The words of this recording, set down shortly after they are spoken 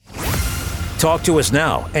Talk to us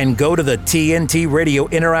now and go to the TNT Radio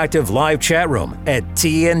Interactive Live chat room at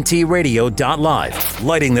tntradio.live.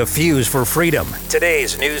 Lighting the fuse for freedom.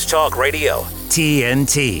 Today's News Talk Radio,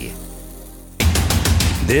 TNT.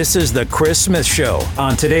 This is the Chris Smith Show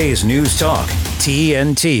on today's News Talk,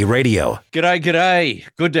 TNT Radio. G'day.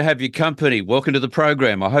 Good to have your company. Welcome to the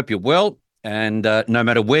program. I hope you're well. And no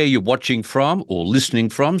matter where you're watching from or listening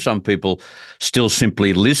from, some people still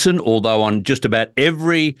simply listen, although on just about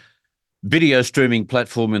every video streaming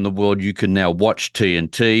platform in the world, you can now watch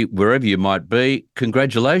TNT wherever you might be.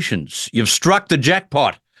 Congratulations. You've struck the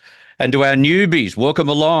jackpot. And to our newbies, welcome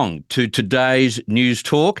along to today's News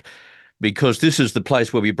Talk, because this is the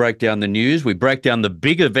place where we break down the news. We break down the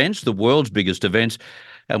big events, the world's biggest events,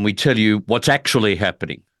 and we tell you what's actually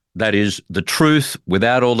happening. That is the truth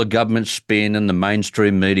without all the government spin and the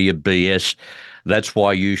mainstream media BS. That's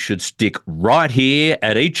why you should stick right here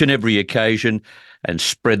at each and every occasion and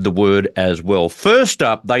spread the word as well. First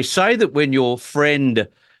up, they say that when your friend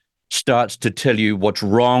starts to tell you what's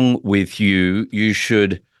wrong with you, you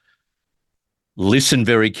should listen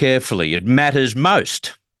very carefully. It matters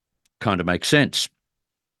most. Kind of makes sense.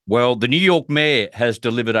 Well, the New York mayor has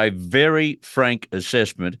delivered a very frank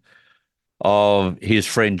assessment of his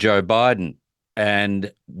friend Joe Biden.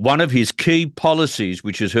 And one of his key policies,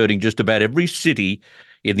 which is hurting just about every city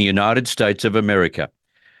in the United States of America.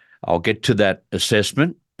 I'll get to that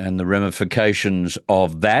assessment and the ramifications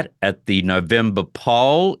of that at the November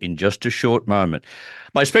poll in just a short moment.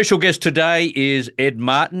 My special guest today is Ed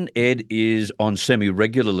Martin. Ed is on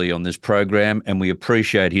semi-regularly on this program, and we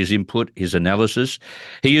appreciate his input, his analysis.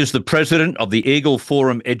 He is the president of the Eagle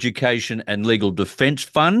Forum Education and Legal Defence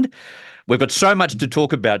Fund. We've got so much to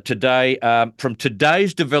talk about today, from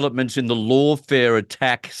today's developments in the lawfare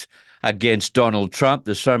attacks against Donald Trump.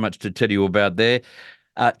 There's so much to tell you about there.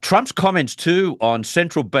 Trump's comments, too, on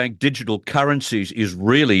central bank digital currencies is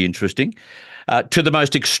really interesting. To the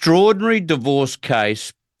most extraordinary divorce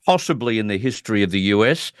case possibly in the history of the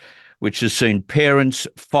US, which has seen parents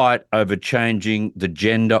fight over changing the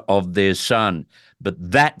gender of their son. But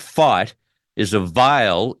that fight is a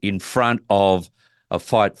veil in front of a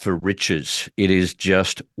fight for riches. It is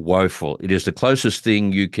just woeful. It is the closest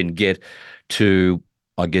thing you can get to,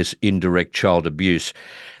 I guess, indirect child abuse.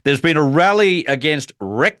 There's been a rally against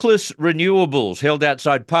reckless renewables held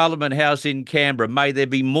outside Parliament House in Canberra. May there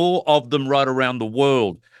be more of them right around the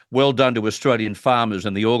world. Well done to Australian farmers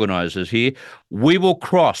and the organisers here. We will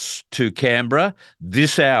cross to Canberra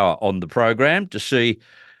this hour on the program to see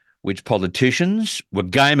which politicians were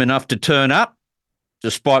game enough to turn up,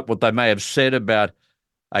 despite what they may have said about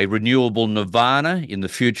a renewable nirvana in the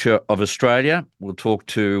future of Australia. We'll talk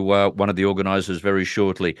to one of the organisers very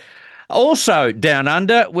shortly. Also, down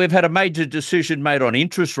under, we've had a major decision made on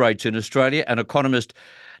interest rates in Australia, and economist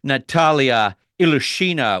Natalia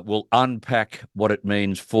Ilyushina will unpack what it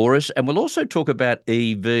means for us. And we'll also talk about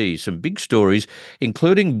EVs, some big stories,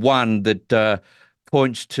 including one that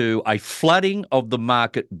points to a flooding of the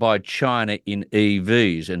market by China in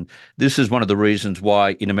EVs. And this is one of the reasons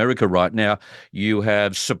why in America right now you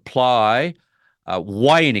have supply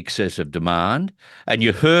way in excess of demand. And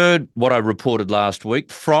you heard what I reported last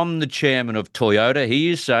week from the chairman of Toyota. He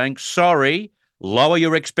is saying, sorry, lower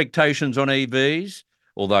your expectations on EVs,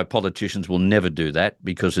 although politicians will never do that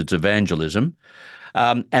because it's evangelism.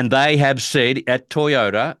 And they have said at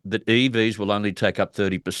Toyota that EVs will only take up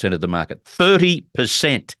 30% of the market.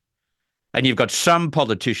 30%. And you've got some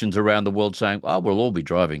politicians around the world saying, oh, we'll all be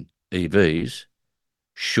driving EVs.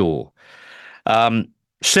 Sure.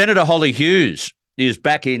 Senator Holly Hughes is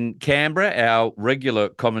back in Canberra, our regular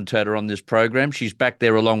commentator on this program. She's back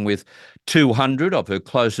there along with 200 of her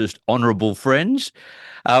closest honourable friends.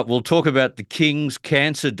 We'll talk about the King's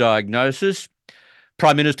cancer diagnosis,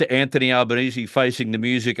 Prime Minister Anthony Albanese facing the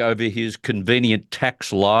music over his convenient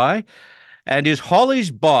tax lie, and is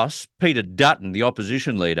Holly's boss, Peter Dutton, the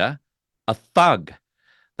opposition leader, a thug?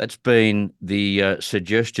 That's been the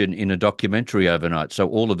suggestion in a documentary overnight. So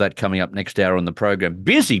all of that coming up next hour on the program.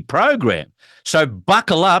 Busy program. So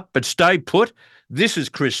buckle up, but stay put. This is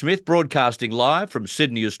Chris Smith broadcasting live from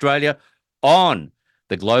Sydney, Australia on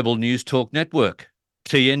the Global News Talk Network,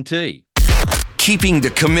 TNT. Keeping the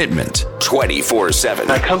commitment 24/7.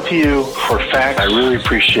 I come to you for facts. I really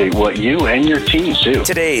appreciate what you and your team do.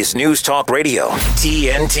 Today's News Talk Radio,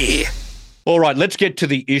 TNT. All right, let's get to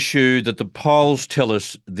the issue that the polls tell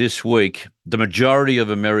us this week the majority of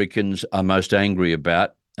Americans are most angry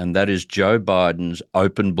about, and that is Joe Biden's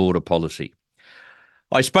open border policy.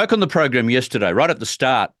 I spoke on the program yesterday, right at the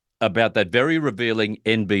start, about that very revealing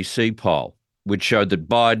NBC poll, which showed that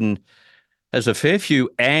Biden has a fair few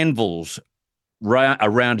anvils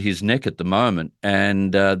around his neck at the moment,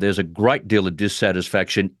 and there's a great deal of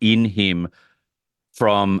dissatisfaction in him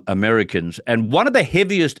from Americans. And one of the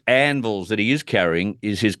heaviest anvils that he is carrying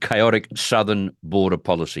is his chaotic southern border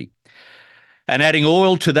policy. And adding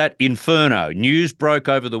oil to that inferno, news broke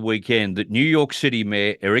over the weekend that New York City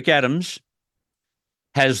Mayor Eric Adams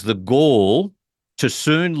has the gall to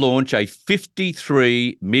soon launch a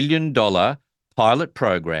 $53 million pilot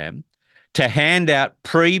program to hand out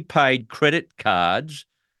prepaid credit cards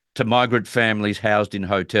to migrant families housed in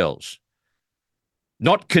hotels.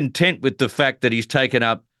 Not content with the fact that he's taken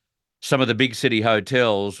up some of the big city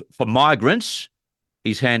hotels for migrants,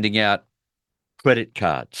 he's handing out credit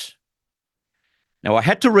cards. Now, I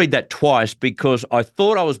had to read that twice because I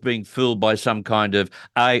thought I was being fooled by some kind of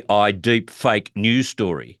AI deep fake news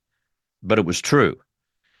story, but it was true.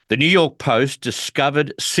 The New York Post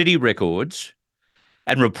discovered city records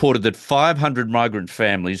and reported that 500 migrant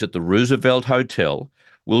families at the Roosevelt Hotel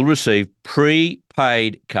will receive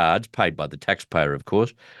prepaid cards, paid by the taxpayer, of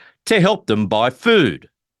course, to help them buy food.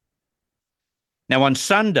 Now, on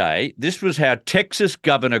Sunday, this was how Texas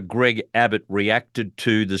Governor Greg Abbott reacted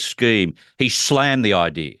to the scheme. He slammed the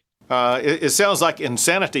idea. It sounds like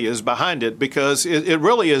insanity is behind it because it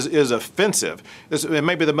really is offensive. It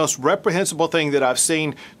may be the most reprehensible thing that I've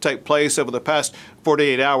seen take place over the past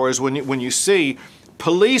 48 hours when you see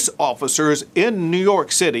police officers in New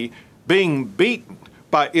York City being beaten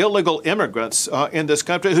by illegal immigrants in this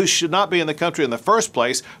country who should not be in the country in the first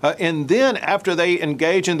place. And then after they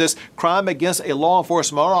engage in this crime against a law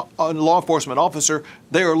enforcement officer,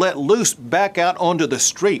 they are let loose back out onto the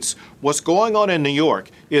streets. What's going on in New York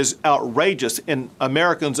is outrageous, and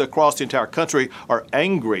Americans across the entire country are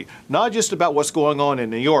angry, not just about what's going on in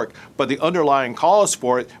New York, but the underlying cause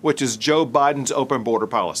for it, which is Joe Biden's open border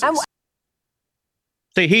policies.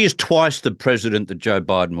 See, he is twice the president that Joe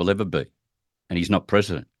Biden will ever be. And he's not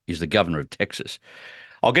president. He's the governor of Texas.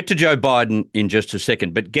 I'll get to Joe Biden in just a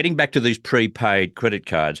second, but getting back to these prepaid credit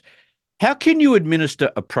cards, how can you administer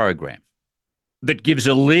a program that gives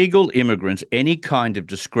illegal immigrants any kind of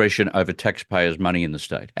discretion over taxpayers' money in the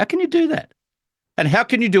state? How can you do that? And how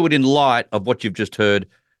can you do it in light of what you've just heard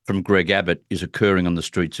from Greg Abbott is occurring on the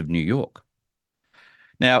streets of New York?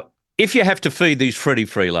 Now, if you have to feed these Freddie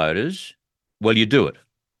freeloaders, well, you do it.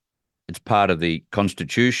 It's part of the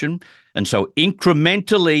Constitution. And so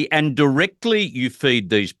incrementally and directly you feed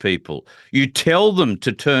these people. You tell them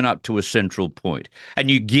to turn up to a central point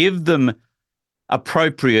and you give them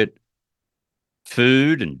appropriate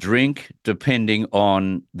food and drink depending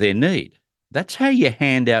on their need. That's how you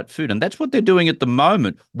hand out food. And that's what they're doing at the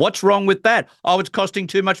moment. What's wrong with that? Oh, it's costing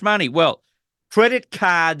too much money. Well, credit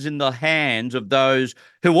cards in the hands of those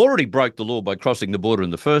who already broke the law by crossing the border in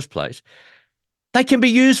the first place, they can be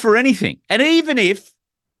used for anything. And even if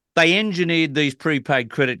they engineered these prepaid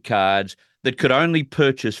credit cards that could only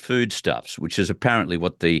purchase foodstuffs, which is apparently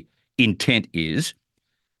what the intent is,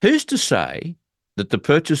 who's to say that the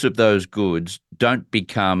purchase of those goods don't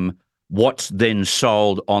become what's then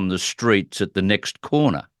sold on the streets at the next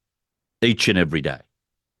corner each and every day?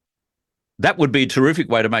 That would be a terrific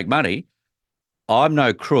way to make money. I'm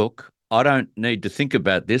no crook. I don't need to think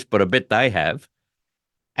about this, but I bet they have.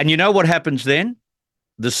 And you know what happens then?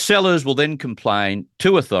 The sellers will then complain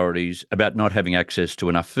to authorities about not having access to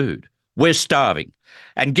enough food. We're starving.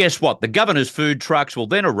 And guess what? The governor's food trucks will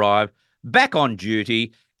then arrive back on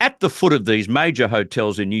duty at the foot of these major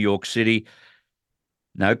hotels in New York City.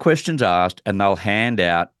 No questions asked, and they'll hand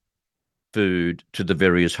out food to the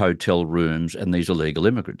various hotel rooms and these illegal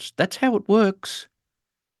immigrants. That's how it works.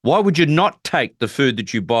 Why would you not take the food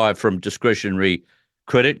that you buy from discretionary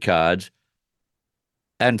credit cards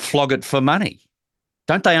and flog it for money?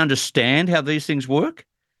 Don't they understand how these things work?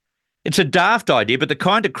 It's a daft idea, but the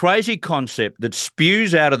kind of crazy concept that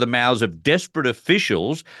spews out of the mouths of desperate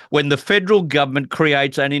officials when the federal government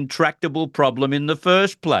creates an intractable problem in the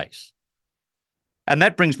first place. And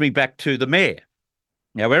that brings me back to the mayor.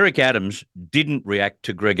 Now, Eric Adams didn't react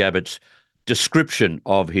to Greg Abbott's description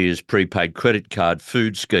of his prepaid credit card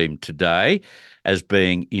food scheme today as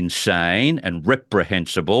being insane and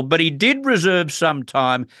reprehensible, but he did reserve some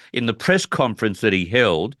time in the press conference that he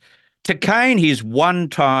held to cane his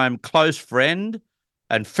one-time close friend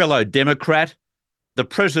and fellow Democrat, the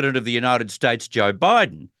President of the United States, Joe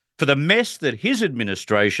Biden, for the mess that his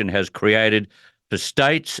administration has created for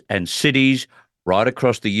states and cities right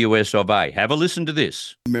across the US of A. Have a listen to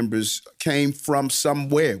this. Members came from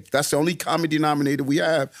somewhere. That's the only common denominator we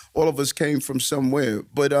have. All of us came from somewhere.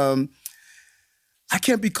 But I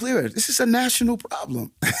can't be clearer. This is a national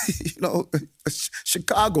problem.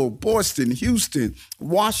 Chicago, Boston, Houston,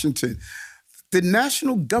 Washington. The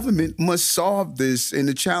national government must solve this, and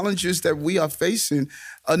the challenges that we are facing,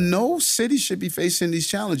 no city should be facing these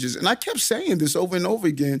challenges. And I kept saying this over and over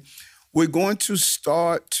again. We're going to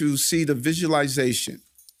start to see the visualization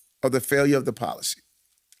of the failure of the policy.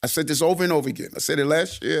 I said this over and over again. I said it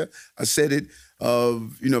last year. I said it,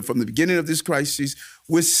 from the beginning of this crisis.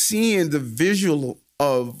 We're seeing the visual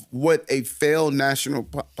of what a failed national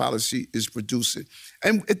policy is producing.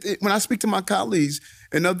 And when I speak to my colleagues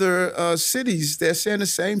in other cities, they're saying the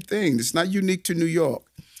same thing. It's not unique to New York.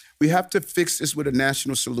 We have to fix this with a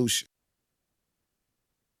national solution.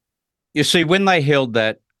 You see, when they held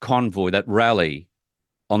that convoy, that rally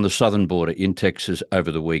on the southern border in Texas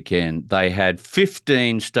over the weekend, they had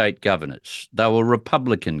 15 state governors. They were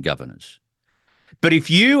Republican governors. But if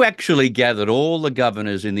you actually gathered all the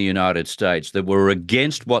governors in the United States that were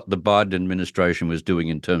against what the Biden administration was doing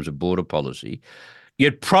in terms of border policy,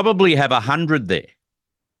 you'd probably have 100 there.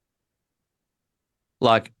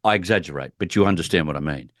 Like, I exaggerate, but you understand what I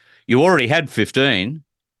mean. You already had 15.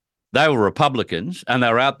 They were Republicans and they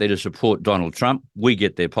were out there to support Donald Trump. We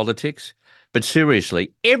get their politics. But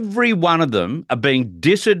seriously, every one of them are being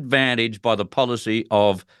disadvantaged by the policy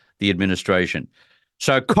of the administration.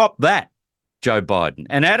 So cop that, Joe Biden.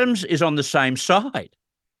 And Adams is on the same side.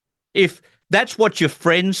 If that's what your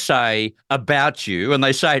friends say about you and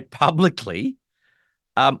they say it publicly,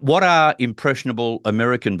 what are impressionable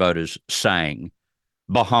American voters saying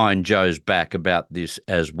behind Joe's back about this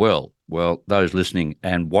as well? Well, those listening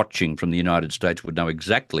and watching from the United States would know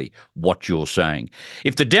exactly what you're saying.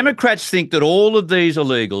 If the Democrats think that all of these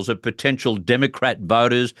illegals are potential Democrat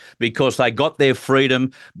voters because they got their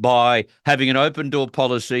freedom by having an open door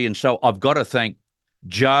policy, and so I've got to thank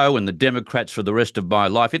Joe and the Democrats for the rest of my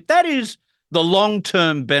life, if that is the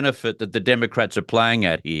long-term benefit that the Democrats are playing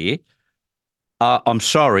at here, I'm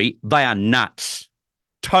sorry, they are nuts.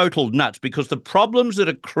 Total nuts, because the problems that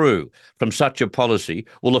accrue from such a policy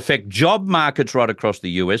will affect job markets right across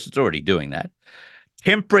the US. It's already doing that.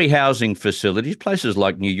 Temporary housing facilities, places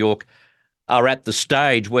like New York, are at the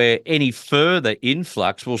stage where any further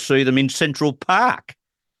influx will see them in Central Park.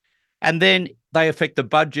 And then they affect the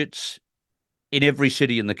budgets in every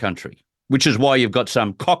city in the country, which is why you've got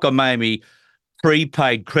some cockamamie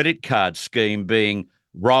prepaid credit card scheme being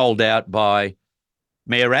rolled out by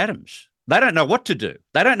Mayor Adams. They don't know what to do.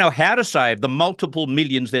 They don't know how to save the multiple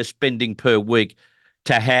millions they're spending per week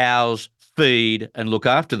to house, feed, and look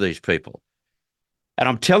after these people. And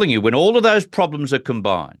I'm telling you, when all of those problems are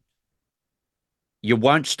combined, you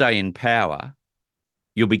won't stay in power.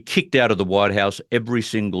 You'll be kicked out of the White House every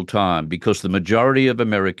single time, because the majority of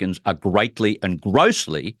Americans are greatly and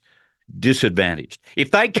grossly disadvantaged.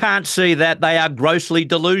 If they can't see that, they are grossly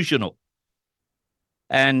delusional.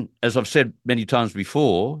 And as I've said many times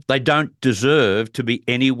before, they don't deserve to be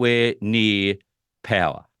anywhere near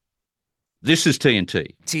power. This is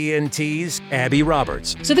TNT. TNT's Abby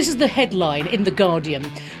Roberts. So this is the headline in The Guardian.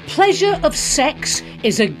 Pleasure of sex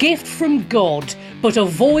is a gift from God, but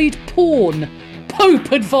avoid porn.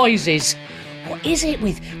 Pope advises. What is it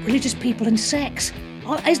with religious people and sex?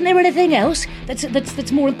 Isn't there anything else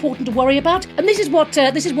that's more important to worry about? And this is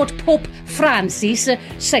what Pope Francis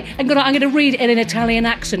say. I'm gonna read it in an Italian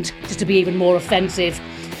accent just to be even more offensive.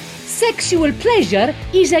 Sexual pleasure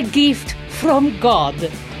is a gift from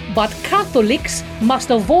God, but Catholics must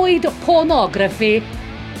avoid pornography,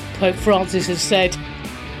 Pope Francis has said.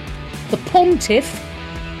 The pontiff.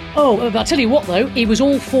 Oh, I'll tell you what though, he was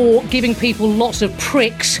all for giving people lots of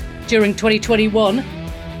pricks during 2021.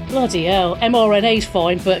 Bloody hell, mRNA's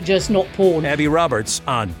fine, but just not porn. Abby Roberts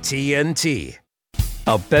on TNT.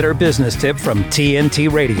 A better business tip from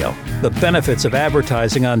TNT Radio. The benefits of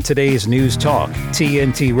advertising on today's News Talk,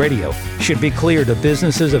 TNT Radio, should be clear to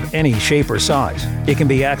businesses of any shape or size. It can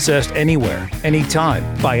be accessed anywhere, anytime,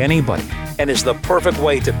 by anybody, and is the perfect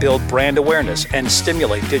way to build brand awareness and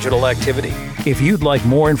stimulate digital activity. If you'd like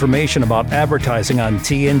more information about advertising on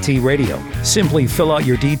TNT Radio, simply fill out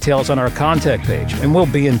your details on our contact page and we'll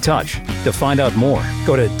be in touch. To find out more,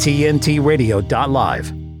 go to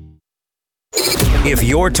tntradio.live. If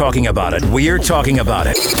you're talking about it, we're talking about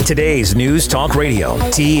it. Today's News Talk Radio,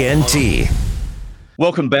 TNT.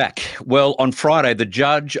 Welcome back. Well, on Friday, the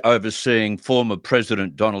judge overseeing former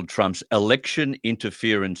President Donald Trump's election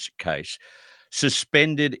interference case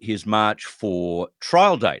suspended his March 4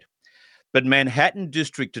 trial date. But Manhattan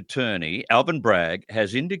District Attorney Alvin Bragg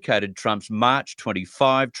has indicated Trump's March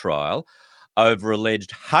 25 trial over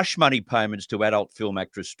alleged hush money payments to adult film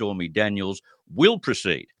actress Stormy Daniels will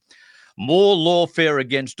proceed. More lawfare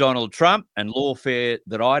against Donald Trump, and lawfare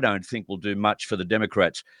that I don't think will do much for the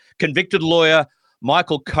Democrats. Convicted lawyer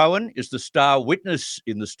Michael Cohen is the star witness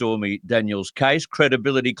in the Stormy Daniels case,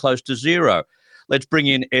 credibility close to zero. Let's bring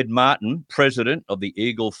in Ed Martin, president of the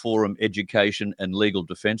Eagle Forum Education and Legal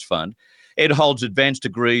Defence Fund. Ed holds advanced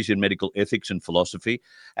degrees in medical ethics and philosophy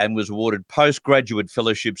and was awarded postgraduate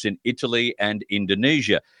fellowships in Italy and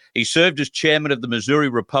Indonesia. He served as chairman of the Missouri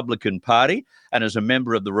Republican Party and as a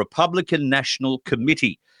member of the Republican National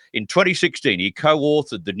Committee. In 2016, he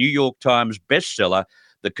co-authored the New York Times bestseller,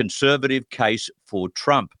 The Conservative Case for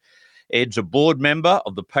Trump. Ed's a board member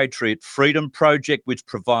of the Patriot Freedom Project, which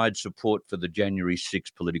provides support for the January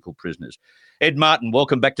 6 political prisoners. Ed Martin,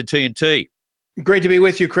 welcome back to TNT. Great to be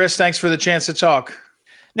with you, Chris. Thanks for the chance to talk.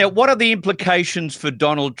 Now, what are the implications for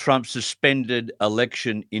Donald Trump's suspended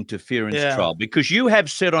election interference trial? Because you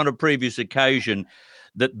have said on a previous occasion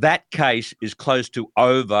that that case is close to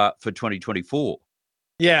over for 2024.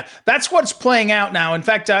 Yeah, that's what's playing out now. In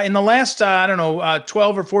fact, in the last,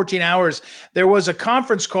 12 or 14 hours, there was a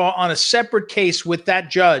conference call on a separate case with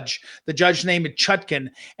that judge, the judge named Chutkan.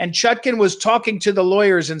 And Chutkan was talking to the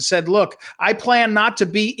lawyers and said, look, I plan not to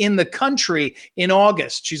be in the country in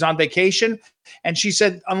August. She's on vacation. And she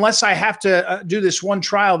said, unless I have to do this one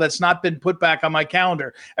trial that's not been put back on my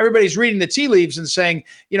calendar. Everybody's reading the tea leaves and saying,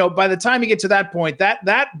 by the time you get to that point,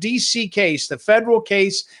 that D.C. case, the federal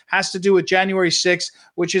case, has to do with January 6th,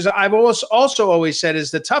 which is, I've also always said,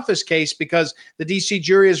 is the toughest case because the D.C.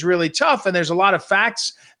 jury is really tough and there's a lot of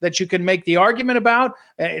facts that you can make the argument about.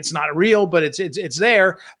 It's not real, but it's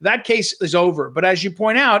there. That case is over. But as you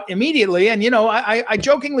point out immediately, and I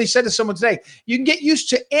jokingly said to someone today, you can get used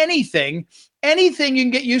to anything you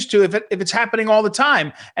can get used to if it's happening all the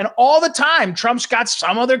time. And all the time, Trump's got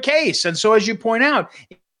some other case. And so as you point out,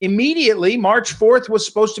 immediately, March 4th was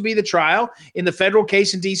supposed to be the trial in the federal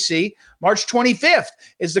case in D.C. March 25th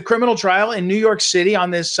is the criminal trial in New York City on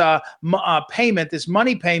this this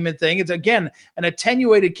money payment thing. It's, again, an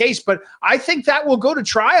attenuated case, but I think that will go to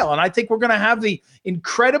trial. And I think we're going to have the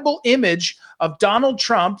incredible image of Donald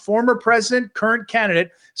Trump, former president, current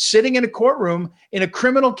candidate, sitting in a courtroom in a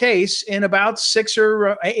criminal case in about 6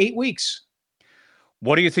 or 8 weeks.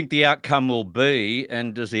 What do you think the outcome will be,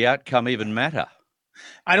 and does the outcome even matter?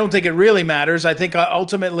 I don't think it really matters. I think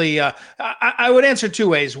ultimately, I would answer two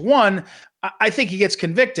ways. One, I think he gets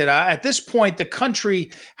convicted. At this point, the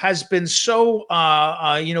country has been so,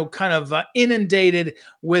 inundated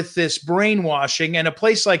with this brainwashing. And a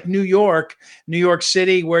place like New York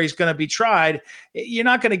City, where he's going to be tried, you're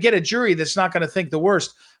not going to get a jury that's not going to think the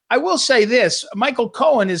worst. I will say this, Michael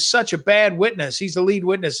Cohen is such a bad witness. He's the lead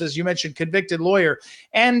witness, as you mentioned, convicted lawyer.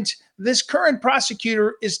 And this current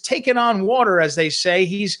prosecutor is taking on water, as they say.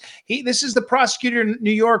 This is the prosecutor in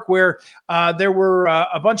New York where there were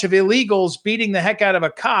a bunch of illegals beating the heck out of a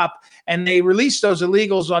cop, and they released those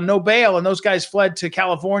illegals on no bail, and those guys fled to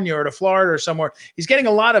California or to Florida or somewhere. He's getting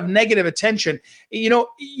a lot of negative attention.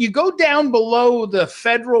 You go down below the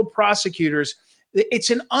federal prosecutors, it's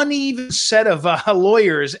an uneven set of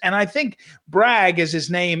lawyers. And I think Bragg, as his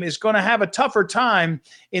name, is going to have a tougher time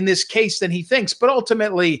in this case than he thinks. But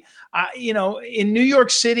ultimately, in New York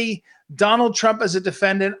City, Donald Trump as a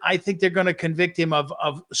defendant, I think they're going to convict him of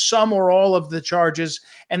some or all of the charges.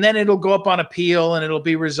 And then it'll go up on appeal and it'll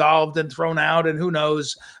be resolved and thrown out. And who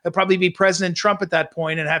knows, it'll probably be President Trump at that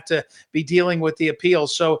point and have to be dealing with the appeal.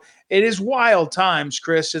 So it is wild times,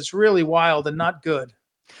 Chris. It's really wild and not good.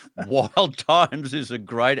 Wild times is a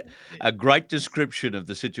great description of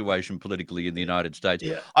the situation politically in the United States.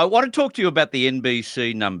 Yeah. I want to talk to you about the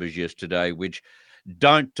NBC numbers yesterday, which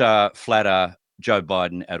don't flatter Joe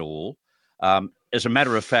Biden at all. As a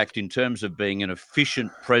matter of fact, in terms of being an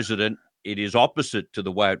efficient president, it is opposite to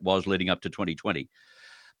the way it was leading up to 2020.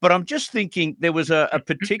 But I'm just thinking there was a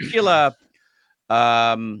particular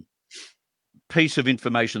piece of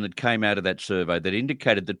information that came out of that survey that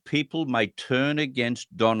indicated that people may turn against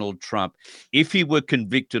Donald Trump if he were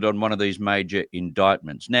convicted on one of these major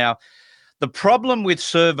indictments. Now, the problem with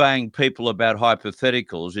surveying people about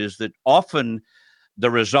hypotheticals is that often the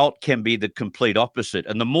result can be the complete opposite.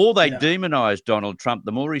 And the more they demonize Donald Trump,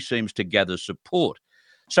 the more he seems to gather support.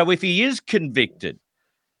 So if he is convicted,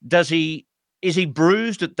 is he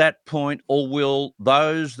bruised at that point, or will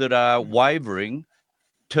those that are wavering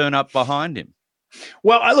turn up behind him?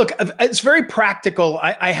 Well, look, it's very practical.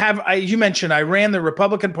 You mentioned, I ran the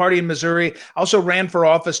Republican Party in Missouri. I also ran for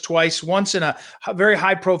office twice, once in a very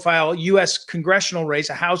high-profile U.S. congressional race,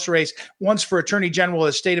 a House race, once for Attorney General of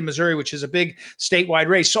the state of Missouri, which is a big statewide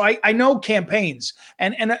race. So I know campaigns.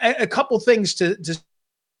 And a couple things to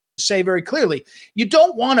say very clearly, you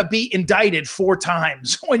don't want to be indicted 4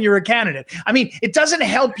 times when you're a candidate. I mean, it doesn't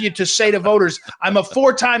help you to say to voters, I'm a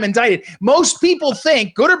 4-time indicted. Most people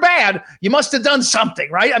think, good or bad, you must have done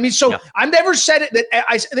something, right? I mean, so I've never said it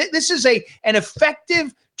that this is an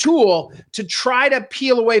effective tool to try to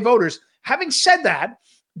peel away voters. Having said that,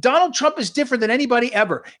 Donald Trump is different than anybody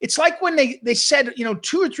ever. It's like when they said,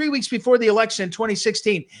 2 or 3 weeks before the election in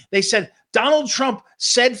 2016, they said Donald Trump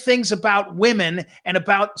said things about women and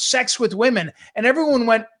about sex with women. And everyone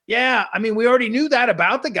went, yeah, I mean, we already knew that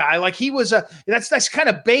about the guy. Like he was that's kind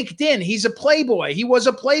of baked in. He's a playboy. He was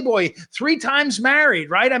a playboy, 3 times married,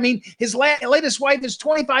 right? I mean, his latest wife is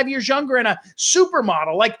 25 years younger and a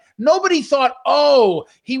supermodel. Like nobody thought, oh,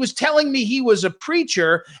 he was telling me he was a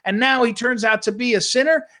preacher and now he turns out to be a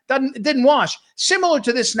sinner. Didn't wash. Similar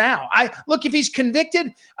to this now. Look, if he's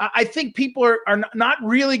convicted, I think people are not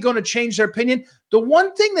really going to change their opinion. The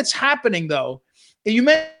one thing that's happening, though, you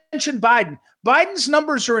mentioned Biden. Biden's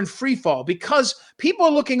numbers are in free fall because people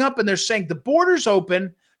are looking up and they're saying the border's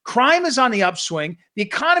open, crime is on the upswing, the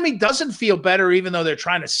economy doesn't feel better, even though they're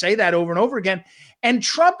trying to say that over and over again. And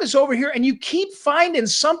Trump is over here and you keep finding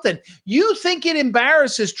something. You think it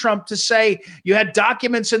embarrasses Trump to say you had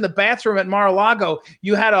documents in the bathroom at Mar-a-Lago.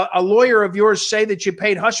 You had a lawyer of yours say that you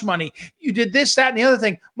paid hush money. You did this, that, and the other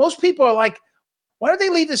thing. Most people are like, why don't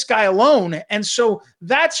they leave this guy alone? And so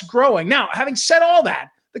that's growing. Now, having said all that,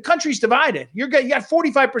 the country's divided. You got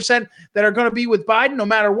 45% that are going to be with Biden no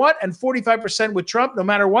matter what, and 45% with Trump no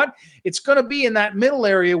matter what. It's going to be in that middle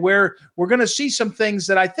area where we're going to see some things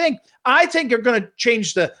that I think are going to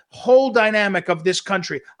change the whole dynamic of this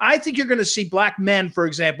country. I think you're going to see black men, for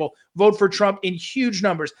example, vote for Trump in huge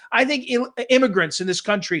numbers. I think immigrants in this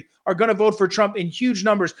country are going to vote for Trump in huge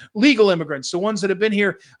numbers. Legal immigrants, the ones that have been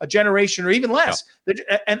here a generation or even less.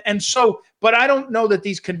 And so, but I don't know that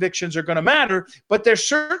these convictions are going to matter, but they're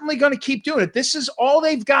certainly going to keep doing it. This is all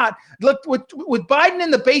they've got. Look, with Biden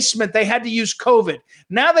in the basement, they had to use COVID.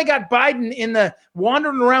 Now they got Biden in the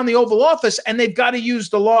wandering around the Oval Office and they've got to use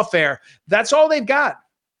the lawfare. That's all they've got.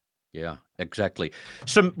 Yeah, exactly.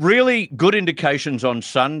 Some really good indications on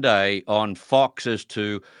Sunday on Fox as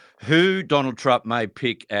to who Donald Trump may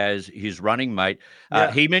pick as his running mate.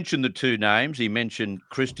 He mentioned the 2 names. He mentioned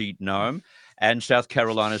Kristi Noem and South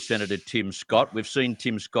Carolina Senator Tim Scott. We've seen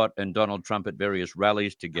Tim Scott and Donald Trump at various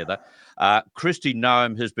rallies together. Kristi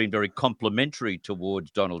Noem has been very complimentary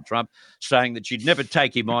towards Donald Trump, saying that she'd never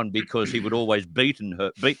take him on because he would always beat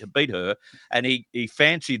her, and he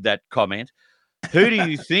fancied that comment. Who do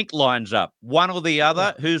you think lines up? One or the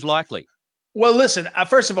other? Who's likely? Well, listen,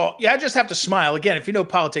 first of all, I just have to smile. Again, if you know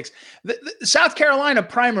politics, the South Carolina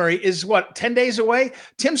primary is 10 days away?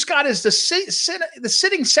 Tim Scott is the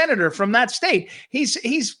sitting senator from that state.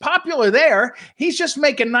 He's popular there. He's just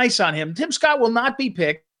making nice on him. Tim Scott will not be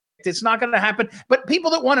picked. It's not going to happen. But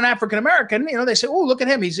people that want an African-American, they say, oh, look at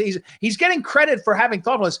him. He's getting credit for having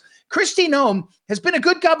thoughtfulness. Kristi Noem has been a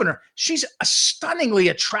good governor. She's a stunningly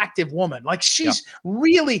attractive woman. Like she's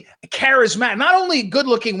really charismatic. Not only a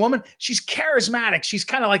good-looking woman, she's charismatic. She's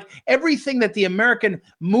kind of like everything that the American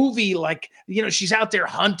movie, she's out there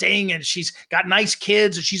hunting and she's got nice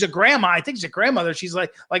kids and she's a grandma. I think she's a grandmother. She's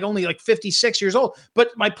like only 56 years old.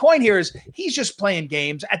 But my point here is he's just playing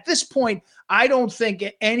games. At this point, I don't think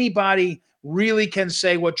anybody really can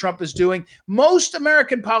say what Trump is doing. Most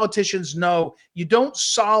American politicians know you don't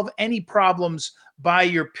solve any problems by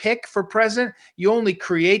your pick for president. You only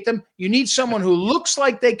create them. You need someone who looks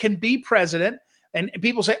like they can be president. And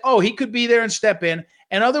people say, oh, he could be there and step in.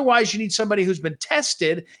 And otherwise, you need somebody who's been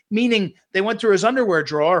tested, meaning they went through his underwear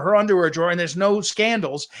drawer, her underwear drawer, and there's no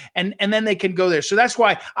scandals. And then they can go there. So that's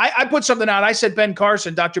why I put something out. I said Ben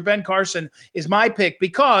Carson, Dr. Ben Carson is my pick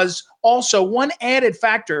because also one added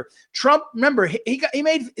factor, Trump, remember, he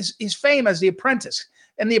made his fame as The Apprentice.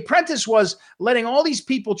 And The Apprentice was letting all these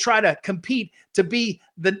people try to compete to be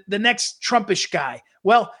the next Trumpish guy.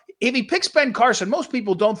 Well, if he picks Ben Carson, most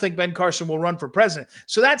people don't think Ben Carson will run for president.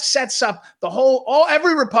 So that sets up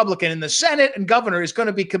every Republican in the Senate and governor is going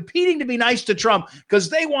to be competing to be nice to Trump because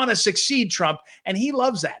they want to succeed Trump. And he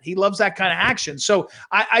loves that. He loves that kind of action. So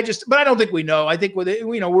but I don't think we know. I think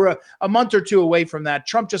we're a month or 2 away from that.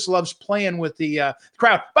 Trump just loves playing with the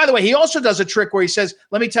crowd. By the way, he also does a trick where he says,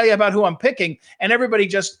 let me tell you about who I'm picking. And everybody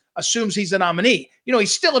just assumes he's the nominee.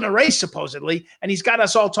 He's still in a race supposedly, and he's got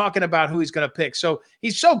us all talking about who he's going to pick. So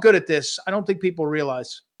he's so good at this. I don't think people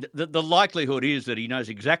realize. The likelihood is that he knows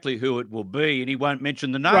exactly who it will be, and he won't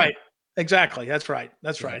mention the name. Right. Exactly. That's right.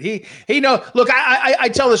 That's right. He know. Look, I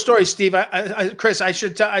tell the story, Steve. Chris, I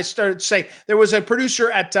started to say there was a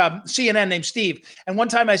producer at CNN named Steve, and one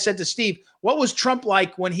time I said to Steve, "What was Trump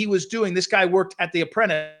like when he was doing?" This guy worked at The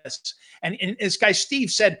Apprentice, and this guy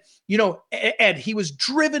Steve said, "You know, Ed, he was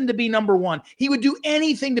driven to be number one. He would do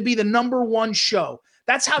anything to be the number one show."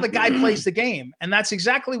 That's how the guy plays the game. And that's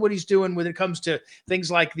exactly what he's doing when it comes to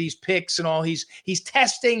things like these picks and all. He's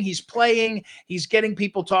testing, he's playing, he's getting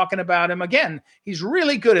people talking about him. Again, he's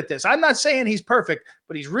really good at this. I'm not saying he's perfect,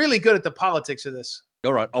 but he's really good at the politics of this.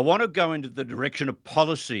 All right. I want to go into the direction of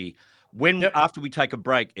policy after we take a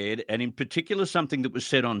break, Ed, and in particular, something that was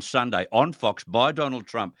said on Sunday on Fox by Donald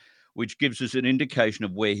Trump, which gives us an indication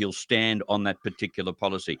of where he'll stand on that particular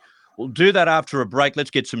policy. We'll do that after a break. Let's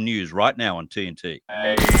get some news right now on TNT.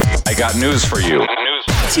 I got news for you.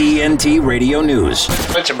 TNT Radio News.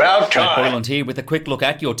 It's about Matt time. Boyland here with a quick look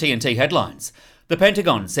at your TNT headlines. The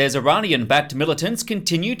Pentagon says Iranian-backed militants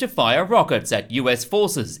continue to fire rockets at US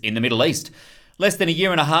forces in the Middle East. Less than a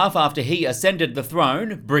year and a half after he ascended the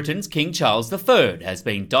throne, Britain's King Charles III has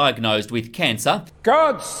been diagnosed with cancer.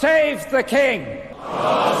 God save the King!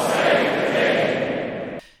 God save the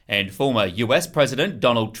King! And former US President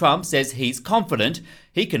Donald Trump says he's confident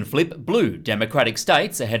he can flip blue Democratic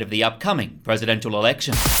states ahead of the upcoming presidential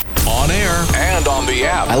election. On air and on the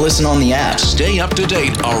app. I listen on the app. Stay up to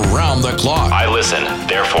date around the clock. I listen,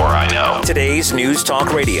 therefore I know. Today's News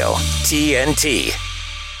Talk Radio, TNT.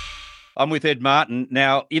 I'm with Ed Martin.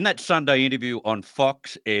 Now, in that Sunday interview on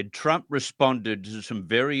Fox, Ed, Trump responded to some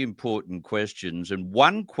very important questions. And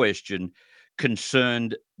one question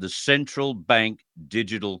concerned the central bank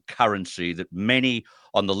digital currency that many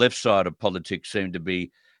on the left side of politics seem to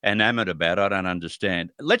be enamored about. I don't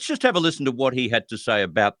understand. Let's just have a listen to what he had to say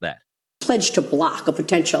about that. Pledge to block a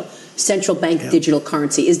potential central bank digital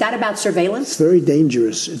currency. Is that about surveillance? It's very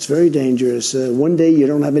dangerous. It's very dangerous. One day you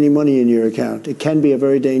don't have any money in your account. It can be a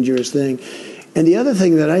very dangerous thing. And the other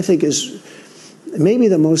thing that I think is maybe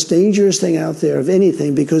the most dangerous thing out there of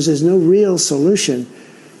anything, because there's no real solution,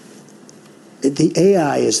 the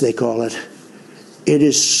AI, as they call it, it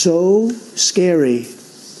is so scary.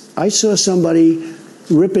 I saw somebody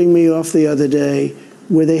ripping me off the other day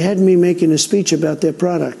where they had me making a speech about their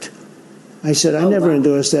product. I said, I never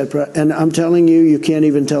endorsed that product. And I'm telling you, you can't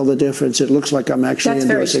even tell the difference. It looks like I'm actually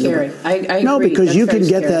endorsing it. That's very scary. I no, agree. because That's you can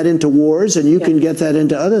get that into wars and you can get that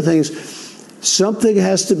into other things. Something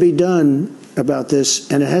has to be done about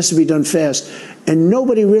this, and it has to be done fast. And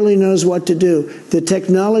nobody really knows what to do. The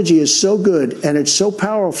technology is so good and it's so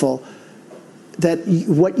powerful that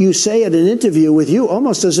what you say at an interview with you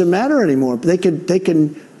almost doesn't matter anymore. They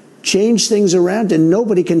can change things around and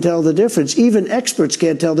nobody can tell the difference. Even experts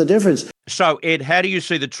can't tell the difference. So, Ed, how do you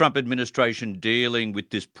see the Trump administration dealing with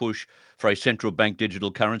this push for a central bank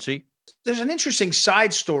digital currency? There's an interesting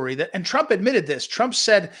side story and Trump admitted this. Trump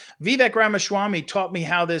said, Vivek Ramaswamy taught me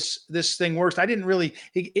how this thing works. I didn't really,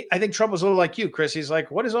 I think Trump was a little like you, Chris. He's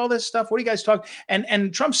like, what is all this stuff? What do you guys talk?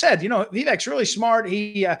 And Trump said, you know, Vivek's really smart.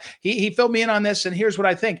 He filled me in on this and here's what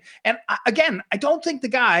I think. And again, I don't think the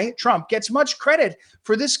guy, Trump, gets much credit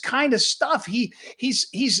for this kind of stuff. He's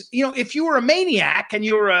you know, if you were a maniac and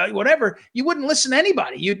you were whatever, you wouldn't listen to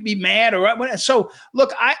anybody. You'd be mad or whatever. So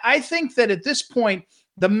look, I think that at this point,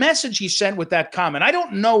 the message he sent with that comment, I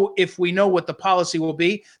don't know if we know what the policy will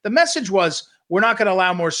be. The message was, we're not going to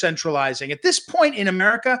allow more centralizing. At this point in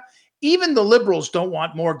America, even the liberals don't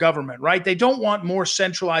want more government, right? They don't want more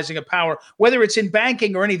centralizing of power, whether it's in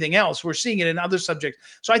banking or anything else. We're seeing it in other subjects.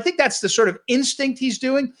 So I think that's the sort of instinct he's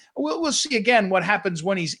doing. We'll see again what happens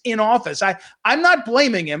when he's in office. I'm not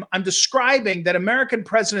blaming him. I'm describing that American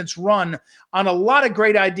presidents run on a lot of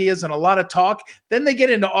great ideas and a lot of talk. Then they get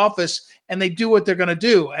into office and they do what they're going to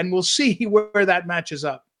do. And we'll see where that matches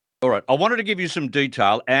up. All right. I wanted to give you some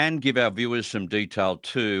detail and give our viewers some detail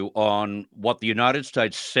too on what the United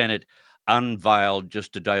States Senate unveiled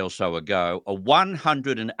just a day or so ago, a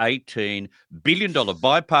 $118 billion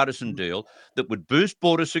bipartisan deal that would boost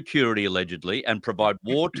border security, allegedly, and provide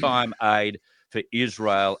wartime aid for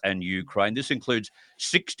Israel and Ukraine. This includes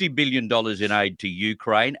 $60 billion in aid to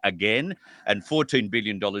Ukraine, again, and $14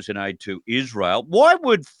 billion in aid to Israel. Why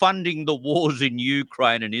would funding the wars in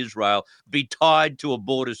Ukraine and Israel be tied to a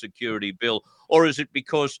border security bill? Or is it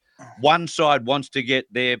because one side wants to get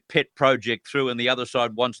their pet project through and the other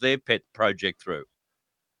side wants their pet project through?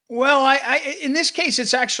 Well, I in this case,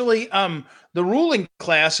 it's actually the ruling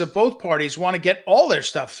class of both parties want to get all their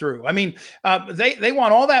stuff through. I mean, they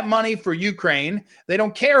want all that money for Ukraine. They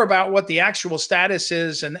don't care about what the actual status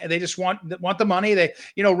is, and they just want the money.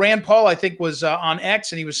 Rand Paul, I think, was on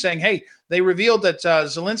X, and he was saying, hey, they revealed that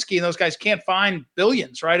Zelensky and those guys can't find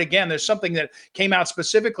billions, right? Again, there's something that came out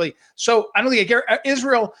specifically. So I don't think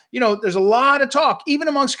Israel, there's a lot of talk, even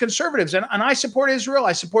amongst conservatives. And I support Israel.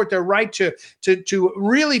 I support their right to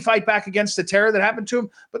really fight back against the terror that happened to them.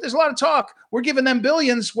 But there's a lot of talk. We're giving them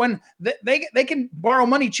billions when they can borrow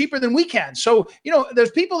money cheaper than we can. So,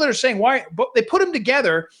 there's people that are saying why, but they put them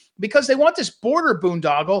together because they want this border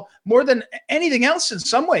boondoggle more than anything else in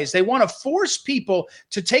some ways. They want to force people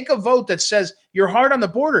to take a vote that says you're hard on the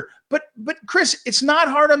border. But Chris, it's not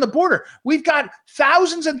hard on the border. We've got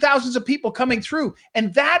thousands and thousands of people coming through,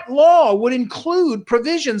 and that law would include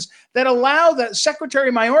provisions that allow the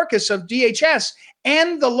Secretary Mayorkas of DHS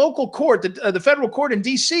and the local court, the federal court in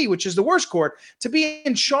D.C., which is the worst court, to be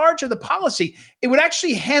in charge of the policy. It would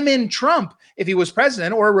actually hem in Trump if he was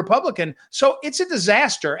president or a Republican. So it's a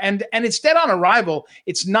disaster, and it's dead on arrival.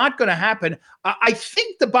 It's not going to happen. I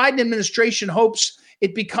think the Biden administration hopes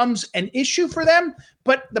it becomes an issue for them.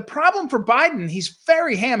 But the problem for Biden, he's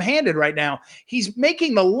very ham-handed right now. He's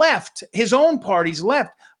making the left, his own party's left,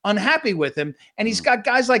 unhappy with him. And he's got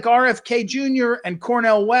guys like RFK Jr. and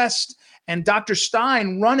Cornel West and Dr.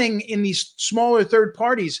 Stein running in these smaller third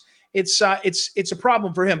parties. It's a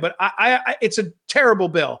problem for him. But it's a terrible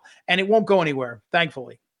bill, and it won't go anywhere,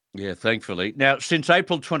 thankfully. Yeah, thankfully. Now, since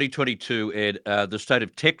April 2022, Ed, the state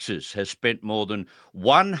of Texas has spent more than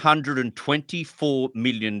 $124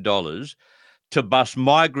 million to bus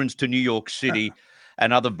migrants to New York City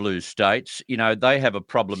and other blue states. They have a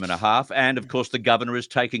problem and a half. And, of course, the governor is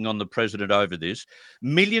taking on the president over this.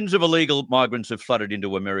 Millions of illegal migrants have flooded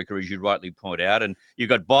into America, as you rightly point out. And you've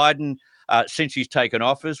got Biden, since he's taken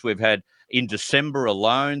office, we've had in December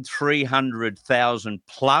alone 300,000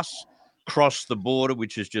 plus cross the border,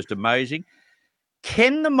 which is just amazing.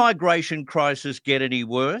 Can the migration crisis get any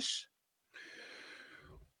worse?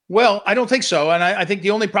 Well, I don't think so. And I think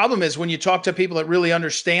the only problem is when you talk to people that really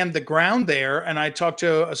understand the ground there, and I talked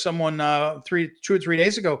to someone 2 or 3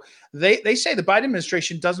 days ago, they say the Biden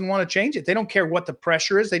administration doesn't want to change it. They don't care what the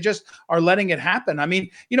pressure is. They just are letting it happen. I mean,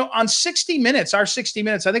 on 60 Minutes, our 60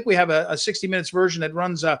 Minutes, I think we have a 60 Minutes version that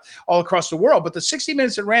runs all across the world. But the 60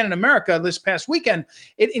 Minutes that ran in America this past weekend,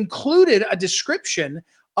 it included a description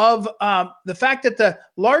of the fact that the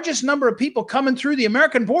largest number of people coming through the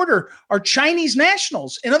American border are Chinese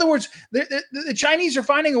nationals. In other words, the Chinese are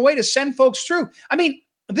finding a way to send folks through. I mean,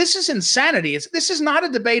 this is insanity. This is not a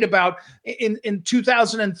debate about in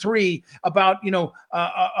 2003 about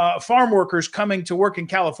farm workers coming to work in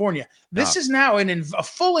California. This is now a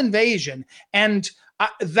full invasion, and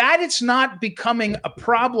that it's not becoming a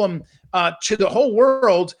problem to the whole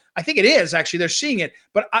world. I think it is, actually. They're seeing it.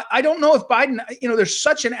 But I don't know if Biden, there's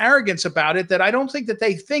such an arrogance about it that I don't think that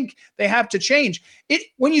they think they have to change it.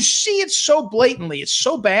 When you see it so blatantly, it's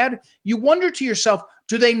so bad, you wonder to yourself,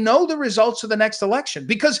 do they know the results of the next election?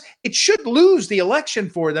 Because it should lose the election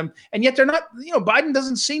for them. And yet they're not, Biden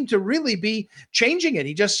doesn't seem to really be changing it.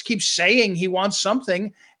 He just keeps saying he wants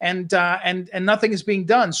something and nothing is being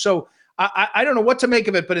done. So I don't know what to make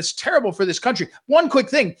of it, but it's terrible for this country. One quick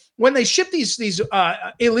thing, when they ship these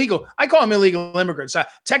illegal, I call them illegal immigrants.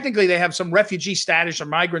 Technically, they have some refugee status or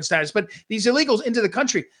migrant status, but these illegals into the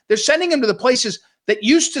country, they're sending them to the places that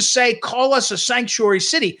used to say, call us a sanctuary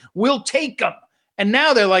city. We'll take them. And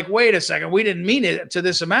now they're like, wait a second, we didn't mean it to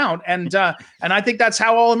this amount. And I think that's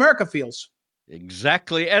how all America feels.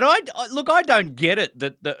 Exactly. And I don't get it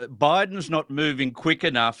that Biden's not moving quick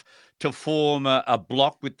enough to form a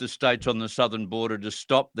bloc with the states on the southern border to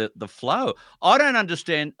stop the flow. I don't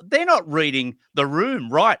understand. They're not reading the room,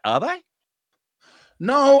 right, are they?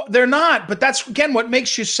 No, they're not. But that's, again, what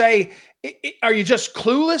makes you say, are you just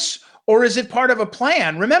clueless? Or is it part of a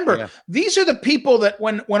plan? Remember, These are the people that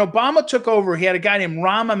when Obama took over, he had a guy named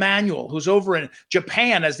Rahm Emanuel, who's over in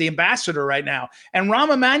Japan as the ambassador right now. And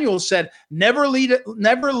Rahm Emanuel said, never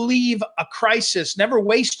leave a crisis, never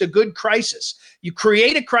waste a good crisis. You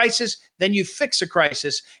create a crisis, then you fix a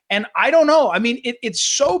crisis. And I don't know. I mean, it's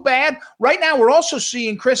so bad. Right now, we're also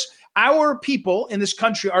seeing, Chris, our people in this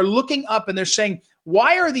country are looking up and they're saying,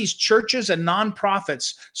 why are these churches and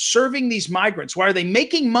nonprofits serving these migrants? Why are they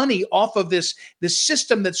making money off of this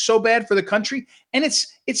system that's so bad for the country? And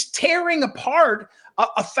it's tearing apart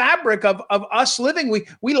a fabric of us living.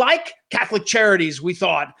 We like Catholic charities, we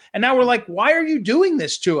thought. And now we're like, why are you doing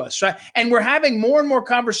this to us? Right? And we're having more and more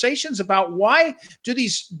conversations about why do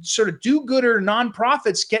these sort of do-gooder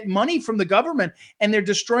nonprofits get money from the government and they're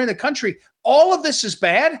destroying the country. All of this is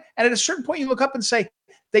bad. And at a certain point, you look up and say,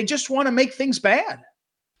 they just want to make things bad.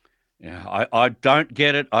 Yeah, I don't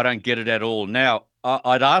get it. I don't get it at all. Now,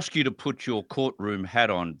 I'd ask you to put your courtroom hat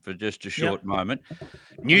on for just a short moment.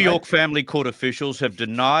 New York family court officials have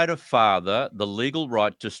denied a father the legal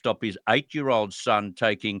right to stop his 8-year-old son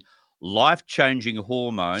taking life-changing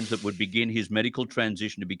hormones that would begin his medical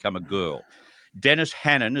transition to become a girl. Dennis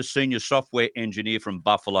Hannon, a senior software engineer from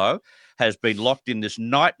Buffalo, has been locked in this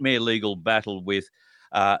nightmare legal battle with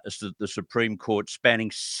the Supreme Court,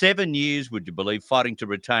 spanning 7 years, would you believe, fighting to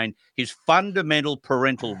retain his fundamental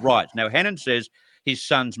parental rights. Now, Hannon says his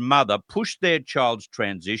son's mother pushed their child's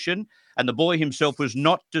transition, and the boy himself was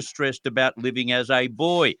not distressed about living as a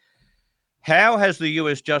boy. How has the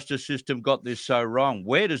US justice system got this so wrong?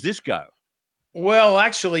 Where does this go? Well,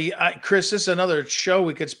 actually, Chris, this is another show.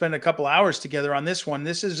 We could spend a couple hours together on this one.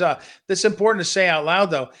 This is important to say out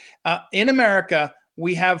loud, though. In America,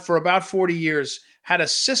 we have for about 40 years had a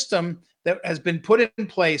system that has been put in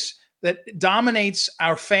place that dominates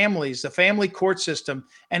our families, the family court system.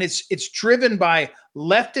 And it's driven by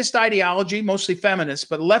leftist ideology, mostly feminist,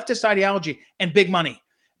 but leftist ideology and big money.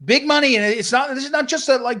 Big money, and this is not just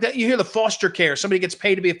like that. You hear the foster care. Somebody gets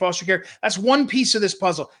paid to be a foster care. That's one piece of this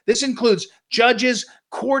puzzle. This includes judges,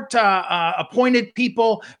 court appointed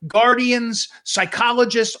people, guardians,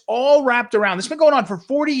 psychologists, all wrapped around. This has been going on for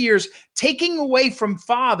 40 years, taking away from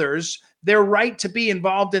fathers their right to be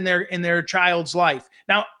involved in their child's life.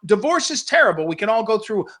 Now, divorce is terrible. We can all go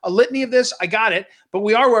through a litany of this. I got it, but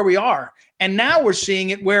we are where we are. And now we're seeing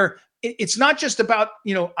it where it's not just about,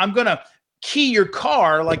 I'm going to key your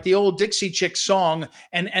car like the old Dixie Chicks song,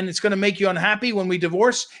 and it's going to make you unhappy when we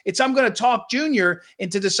divorce. It's I'm going to talk Junior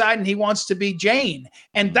into deciding he wants to be Jane.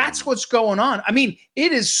 And that's what's going on. I mean,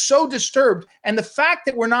 it is so disturbed. And the fact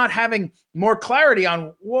that we're not having more clarity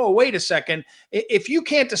on, whoa, wait a second. If you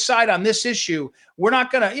can't decide on this issue, we're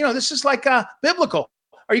not going to, this is like biblical.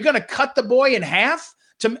 Are you going to cut the boy in half?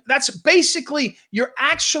 That's basically, you're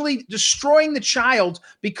actually destroying the child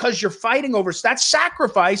because you're fighting over that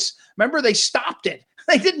sacrifice. Remember, they stopped it.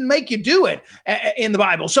 They didn't make you do it in the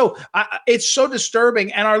Bible. So it's so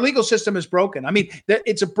disturbing, and our legal system is broken. I mean,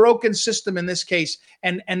 it's a broken system in this case.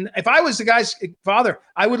 And if I was the guy's father,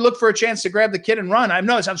 I would look for a chance to grab the kid and run. I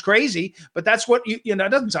know it sounds crazy, but that's what it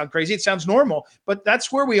doesn't sound crazy. It sounds normal, but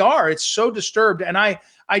that's where we are. It's so disturbed. And I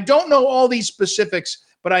don't know all these specifics,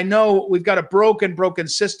 but I know we've got a broken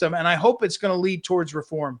system, and I hope it's going to lead towards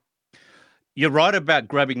reform. You're right about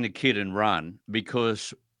grabbing the kid and run,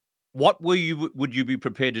 because what would you be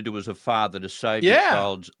prepared to do as a father to save your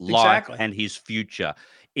child's life and his future?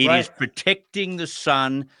 It is protecting the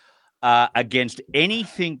son against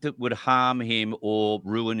anything that would harm him or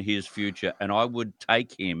ruin his future. And I would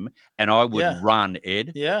take him and I would run,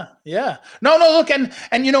 Ed. Yeah. No, look, and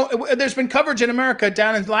there's been coverage in America,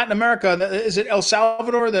 down in Latin America. Is it El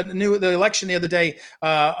Salvador, the election the other day,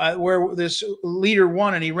 where this leader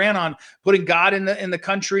won, and he ran on putting God in the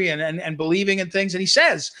country and believing in things. And he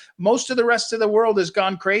says most of the rest of the world has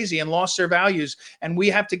gone crazy and lost their values, and we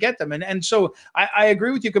have to get them. And so I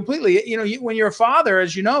agree with you completely. When you're a father,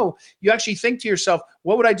 as you know, you actually think to yourself,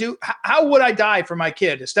 what would I do? How would I die for my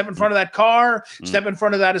kid? Step in front of that car, step in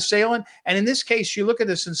front of that assailant. And in this case, you look at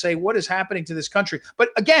this and say, what is happening to this country? But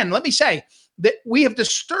again, let me say that we have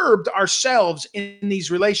disturbed ourselves in these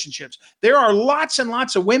relationships. There are lots and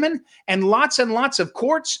lots of women and lots of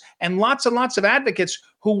courts and lots of advocates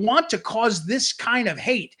who want to cause this kind of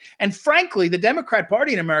hate. And frankly, the Democrat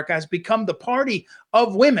Party in America has become the party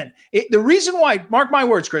of women. The reason why, mark my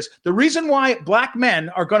words, Chris, the reason why black men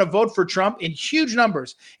are going to vote for Trump in huge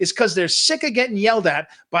numbers is because they're sick of getting yelled at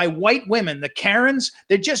by white women. The Karens,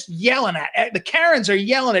 they're just yelling at. The Karens are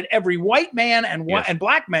yelling at every white man and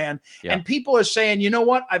black man. Yeah. And people are saying, you know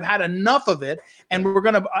what? I've had enough of it. And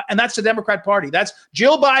and that's the Democrat Party. That's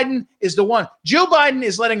Jill Biden is the one. Jill Biden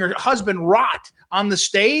is letting her husband rot on the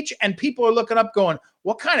stage, and people are looking up going,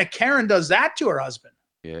 what kind of Karen does that to her husband?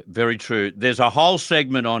 Yeah, very true. There's a whole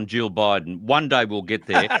segment on Jill Biden. One day we'll get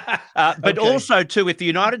there. But also, too, if the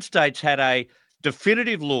United States had a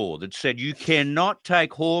definitive law that said you cannot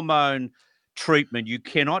take hormone treatment, you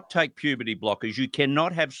cannot take puberty blockers, you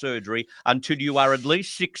cannot have surgery until you are at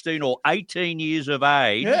least 16 or 18 years of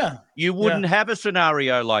age, you wouldn't have a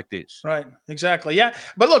scenario like this. Right. Exactly. Yeah.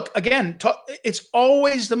 But look, again, it's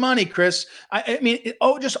always the money, Chris. I mean,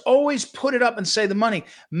 just always put it up and say the money.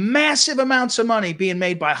 Massive amounts of money being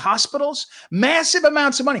made by hospitals, massive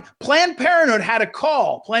amounts of money. Planned Parenthood had a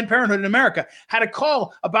call. Planned Parenthood in America had a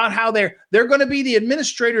call about how they're going to be the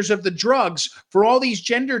administrators of the drugs for all these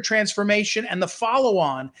gender transformation and the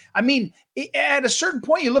follow-on. I mean, at a certain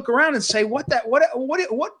point, you look around and say, what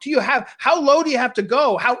do you have? How low do you have to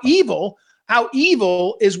go? How evil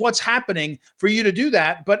is what's happening for you to do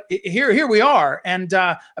that? But here we are. And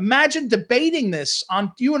imagine debating this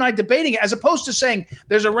you and I debating it, as opposed to saying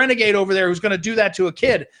there's a renegade over there who's going to do that to a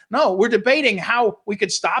kid. No, we're debating how we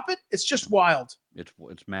could stop it. It's just wild.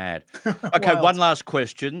 It's mad. Okay, one last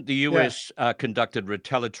question. The U.S. conducted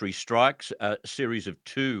retaliatory strikes, a series of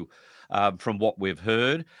 2 from what we've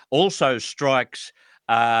heard. Also strikes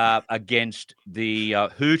against the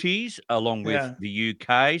Houthis along with the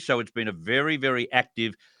UK. So it's been a very, very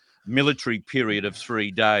active military period of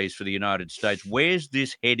 3 days for the United States. Where's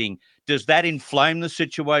this heading? Does that inflame the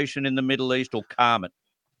situation in the Middle East or calm it?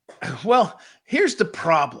 Well, here's the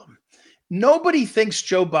problem. Nobody thinks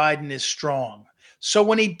Joe Biden is strong. So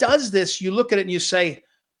when he does this, you look at it and you say,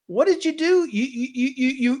 what did you do?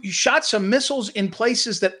 You shot some missiles in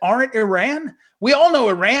places that aren't Iran. We all know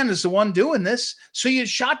Iran is the one doing this. So you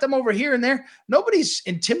shot them over here and there. Nobody's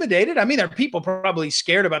intimidated. I mean, there are people probably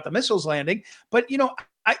scared about the missiles landing, but you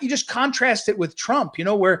just contrast it with Trump,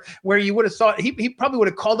 where you would have thought he probably would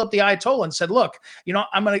have called up the Ayatollah and said, look,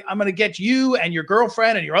 I'm gonna get you and your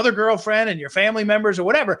girlfriend and your other girlfriend and your family members or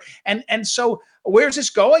whatever. And so where's this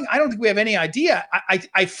going? I don't think we have any idea.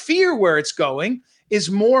 I fear where it's going is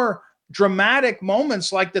more dramatic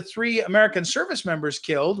moments like the 3 American service members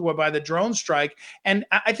killed by the drone strike. And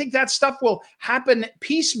I think that stuff will happen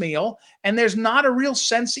piecemeal. And there's not a real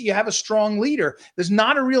sense that you have a strong leader. There's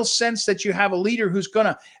not a real sense that you have a leader who's going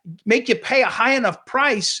to make you pay a high enough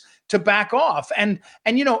price to back off. And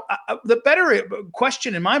the better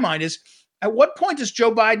question in my mind is, at what point does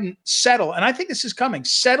Joe Biden settle? And I think this is coming,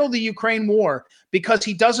 settle the Ukraine war because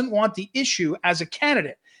he doesn't want the issue as a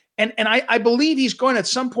candidate. And I believe he's going to at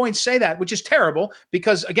some point say that, which is terrible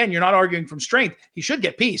because, again, you're not arguing from strength. He should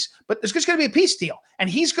get peace, but there's just going to be a peace deal. And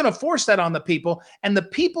he's going to force that on the people. And the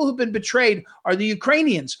people who've been betrayed are the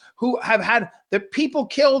Ukrainians who have had the people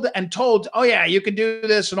killed and told, oh, yeah, you can do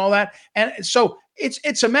this and all that. And so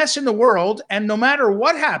it's a mess in the world. And no matter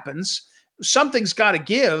what happens, something's got to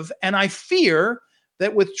give. And I fear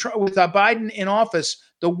that with Biden in office,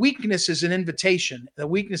 the weakness is an invitation. The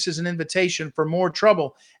weakness is an invitation for more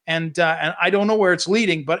trouble. And I don't know where it's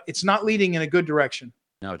leading, but it's not leading in a good direction.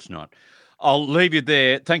 No, it's not. I'll leave you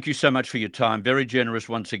there. Thank you so much for your time. Very generous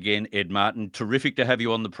once again, Ed Martin. Terrific to have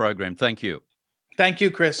you on the program. Thank you. Thank you,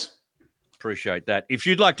 Chris. Appreciate that. If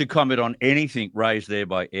you'd like to comment on anything raised there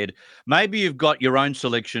by Ed, maybe you've got your own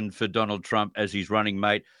selection for Donald Trump as his running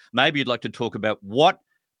mate. Maybe you'd like to talk about what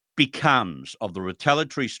becomes of the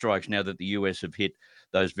retaliatory strikes now that the US have hit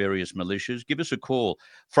those various militias. Give us a call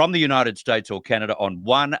from the United States or Canada on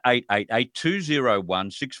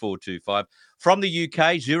 1-888-201-6425. From the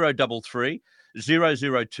UK, 033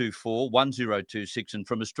 0024 1026. And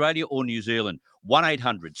from Australia or New Zealand,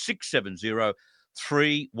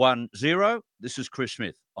 1-800-670-310. This is Chris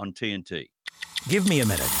Smith on TNT. Give me a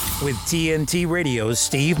minute with TNT Radio's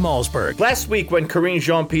Steve Malzberg. Last week when Karine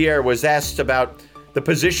Jean-Pierre was asked about the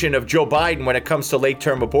position of Joe Biden when it comes to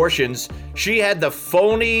late-term abortions, she had the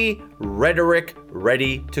phony rhetoric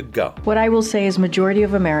ready to go. What I will say is majority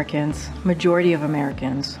of Americans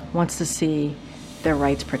wants to see their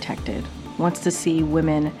rights protected, wants to see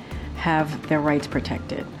women have their rights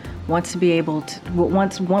protected, wants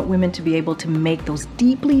women to be able to make those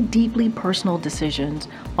deeply, deeply personal decisions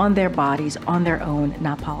on their bodies, on their own,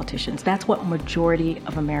 not politicians. That's what majority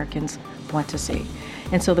of Americans want to see.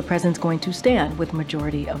 And so the president's going to stand with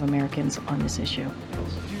majority of Americans on this issue.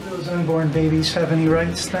 Do those unborn babies have any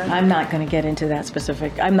rights then? I'm not going to get into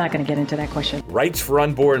that question. Rights for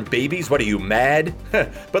unborn babies? What are you, mad?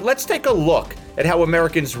 But let's take a look at how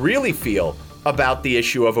Americans really feel about the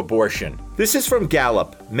issue of abortion. This is from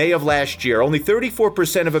Gallup, May of last year. Only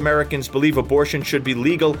 34% of Americans believe abortion should be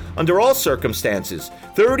legal under all circumstances.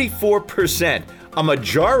 34%. A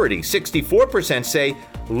majority, 64%, say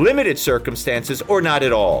limited circumstances or not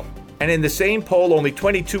at all. And in the same poll, only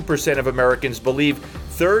 22% of Americans believe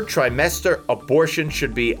third trimester abortion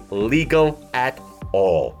should be legal at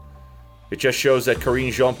all. It just shows that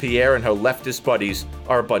Karine Jean-Pierre and her leftist buddies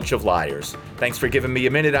are a bunch of liars. Thanks for giving me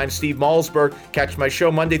a minute. I'm Steve Malzberg. Catch my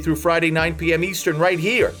show Monday through Friday, 9 p.m. Eastern, right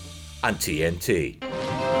here on TNT.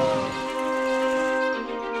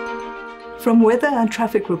 From weather and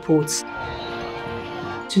traffic reports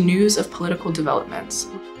to news of political developments,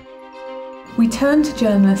 we turn to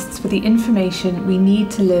journalists for the information we need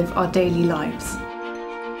to live our daily lives.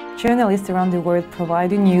 Journalists around the world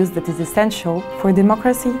provide news that is essential for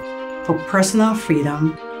democracy, for personal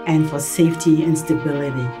freedom, and for safety and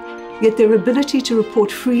stability. Yet their ability to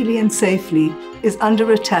report freely and safely is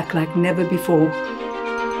under attack like never before.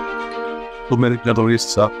 Too many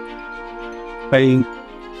journalists are paying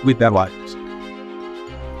with their lives.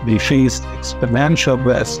 They face exponential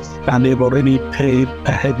risks and they've already paid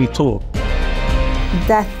a heavy toll.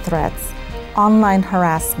 Death threats, online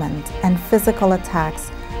harassment, and physical attacks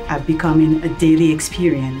are becoming a daily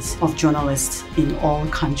experience of journalists in all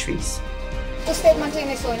countries.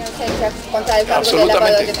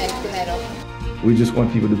 We just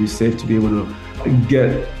want people to be safe, to be able to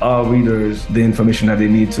get our readers the information that they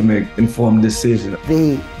need to make informed decisions.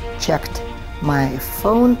 They checked my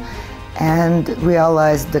phone and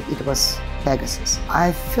realized that it was Pegasus.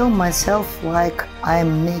 I feel myself like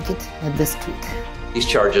I'm naked at the street. These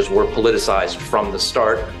charges were politicized from the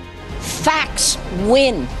start. Facts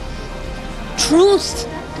win. Truth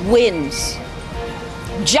wins.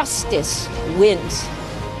 Justice wins.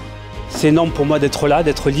 C'est énorme pour moi d'être là,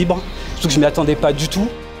 d'être libre, surtout que je ne m'y attendais pas du tout.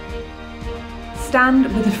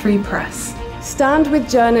 Stand with a free press. Stand with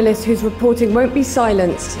journalists whose reporting won't be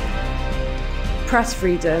silenced. Press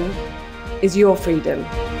freedom is your freedom.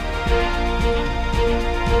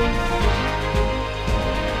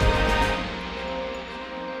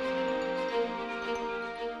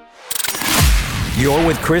 You're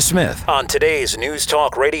with Chris Smith on today's News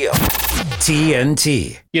Talk Radio,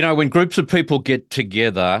 TNT. You know, when groups of people get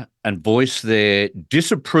together and voice their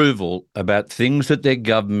disapproval about things that their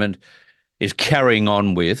government is carrying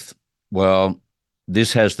on with, well,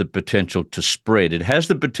 this has the potential to spread. It has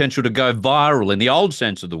the potential to go viral in the old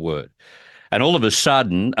sense of the word. And all of a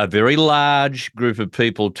sudden, a very large group of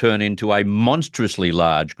people turn into a monstrously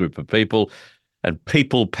large group of people, and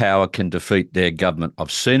people power can defeat their government.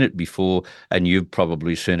 I've seen it before, and you've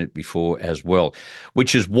probably seen it before as well,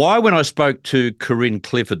 which is why when I spoke to Corinne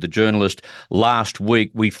Clifford, the journalist, last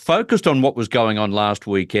week, we focused on what was going on last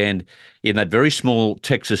weekend in that very small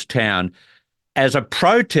Texas town as a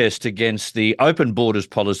protest against the open borders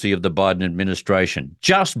policy of the Biden administration.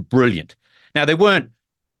 Just brilliant. Now, there weren't,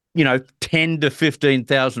 10 to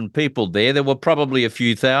 15,000 people there. There were probably a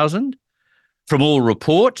few thousand from all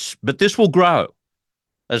reports, but this will grow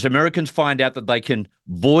as Americans find out that they can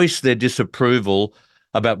voice their disapproval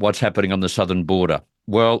about what's happening on the southern border.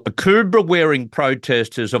 Well, Akubra-wearing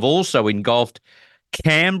protesters have also engulfed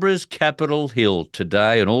Canberra's Capitol Hill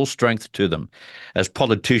today, and all strength to them as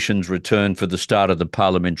politicians return for the start of the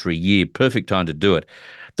parliamentary year. Perfect time to do it.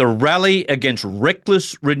 The rally against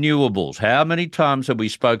reckless renewables. How many times have we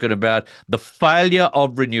spoken about the failure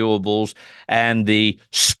of renewables and the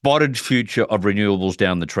spotted future of renewables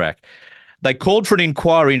down the track? They called for an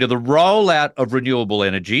inquiry into the rollout of renewable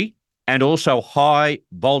energy and also high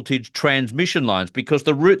voltage transmission lines, because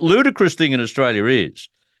the ludicrous thing in Australia is,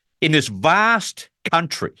 in this vast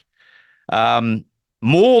country,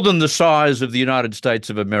 more than the size of the United States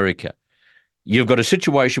of America, you've got a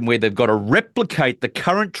situation where they've got to replicate the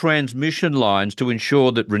current transmission lines to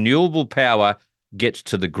ensure that renewable power gets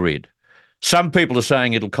to the grid. Some people are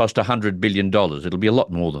saying it'll cost $100 billion. It'll be a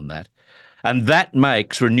lot more than that. And that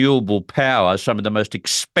makes renewable power some of the most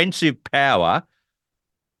expensive power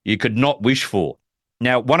you could not wish for.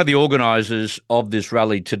 Now, one of the organisers of this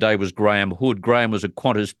rally today was Graham Hood. Graham was a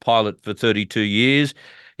Qantas pilot for 32 years.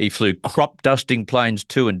 He flew crop dusting planes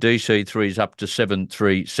 2 and DC-3s up to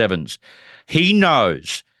 737s. He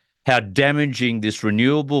knows how damaging this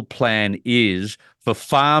renewable plan is for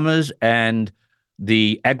farmers and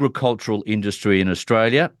the agricultural industry in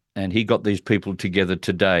Australia, and he got these people together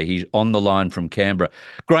today. He's on the line from Canberra.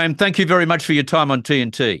 Graham, thank you very much for your time on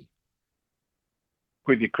TNT.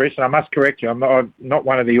 With you, Chris. I must correct you. I'm not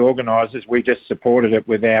one of the organisers. We just supported it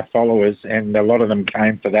with our followers, and a lot of them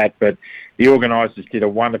came for that. But the organisers did a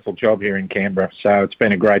wonderful job here in Canberra, so it's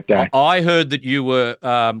been a great day. I heard that you were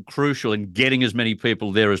crucial in getting as many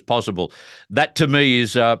people there as possible. That, to me,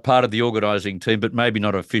 is part of the organising team, but maybe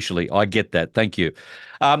not officially. I get that. Thank you.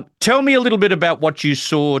 Tell me a little bit about what you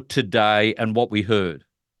saw today and what we heard.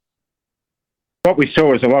 What we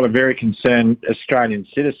saw is a lot of very concerned Australian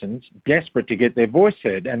citizens desperate to get their voice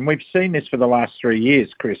heard. And we've seen this for the last 3 years,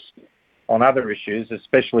 Chris, on other issues,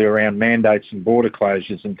 especially around mandates and border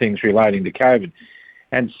closures and things relating to COVID.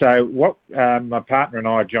 And so what my partner and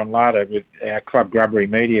I, John Larder, with our Club Grubbery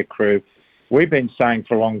media crew, we've been saying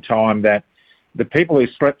for a long time that the people who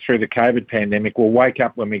slept through the COVID pandemic will wake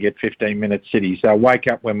up when we get 15-minute cities. They'll wake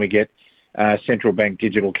up when we get central bank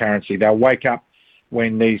digital currency. They'll wake up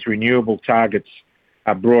when these renewable targets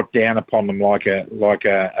are brought down upon them like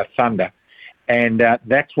a thunder. And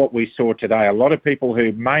that's what we saw today. A lot of people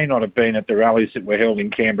who may not have been at the rallies that were held in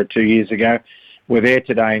Canberra 2 years ago were there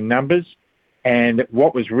today in numbers. And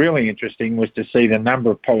what was really interesting was to see the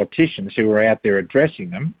number of politicians who were out there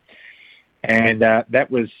addressing them. And that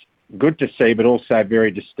was good to see, but also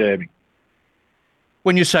very disturbing.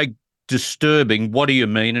 When you say disturbing, what do you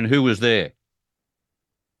mean, and who was there?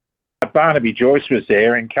 Barnaby Joyce was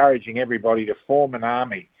there encouraging everybody to form an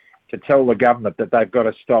army to tell the government that they've got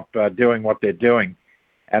to stop doing what they're doing.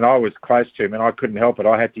 And I was close to him and I couldn't help it.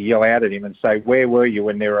 I had to yell out at him and say, where were you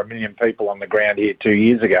when there were 1 million people on the ground here 2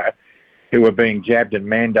 years ago who were being jabbed and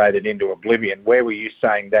mandated into oblivion? Where were you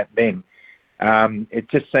saying that then? It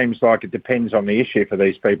just seems like it depends on the issue for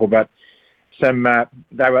these people. But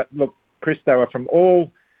they were from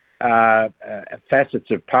all facets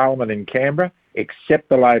of Parliament in Canberra except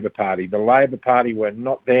the Labor Party. The Labor Party were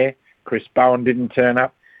not there. Chris Bowen didn't turn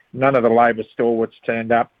up. None of the Labor stalwarts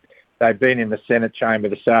turned up. They've been in the Senate chamber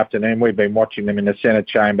this afternoon. We've been watching them in the Senate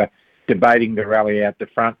chamber debating the rally out the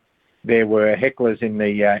front. There were hecklers in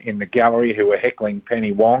the gallery who were heckling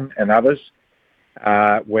Penny Wong and others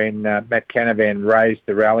when Matt Canavan raised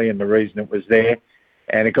the rally and the reason it was there.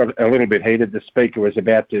 And it got a little bit heated. The Speaker was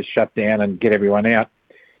about to shut down and get everyone out.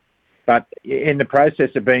 But in the process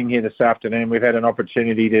of being here this afternoon, we've had an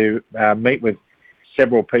opportunity to meet with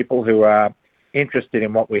several people who are interested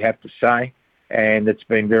in what we have to say, and it's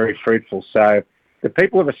been very fruitful. So the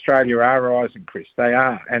people of Australia are rising, Chris. They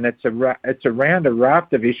are, and it's around a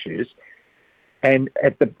raft of issues. And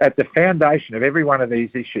at the foundation of every one of these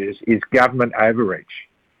issues is government overreach.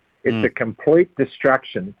 It's a complete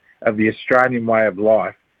destruction of the Australian way of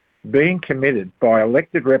life being committed by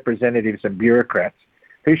elected representatives and bureaucrats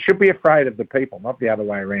who should be afraid of the people, not the other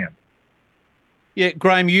way around. Yeah,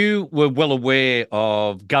 Graham, you were well aware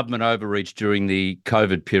of government overreach during the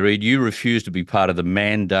COVID period. You refused to be part of the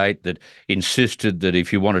mandate that insisted that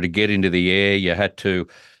if you wanted to get into the air, you had to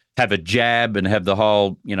have a jab and have the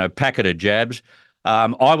whole, packet of jabs.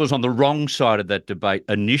 I was on the wrong side of that debate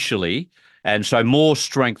initially, and so more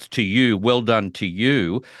strength to you. Well done to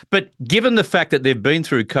you. But given the fact that they've been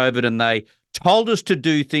through COVID and they told us to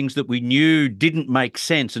do things that we knew didn't make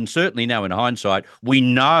sense, and certainly now in hindsight, we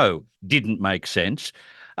know didn't make sense.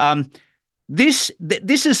 This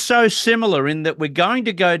is so similar in that we're going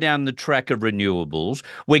to go down the track of renewables.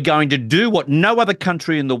 We're going to do what no other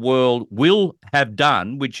country in the world will have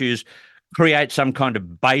done, which is create some kind of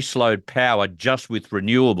baseload power just with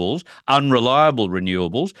renewables, unreliable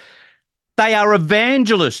renewables. They are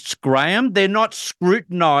evangelists, Graham. They're not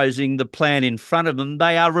scrutinising the plan in front of them.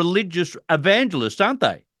 They are religious evangelists, aren't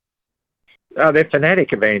they? Oh, they're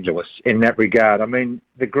fanatic evangelists in that regard. I mean,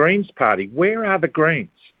 the Greens Party, where are the Greens?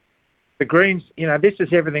 The Greens, this is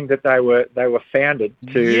everything that they were founded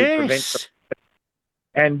to prevent.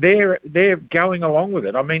 And they're going along with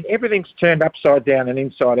it. I mean, everything's turned upside down and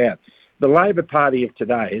inside out. The Labor Party of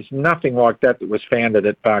today is nothing like that was founded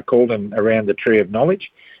at Barcaldine around the Tree of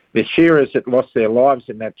Knowledge. The shearers that lost their lives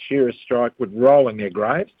in that shearers' strike would roll in their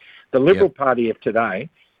graves. The Liberal Party of today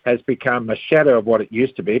has become a shadow of what it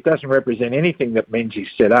used to be. It doesn't represent anything that Menzies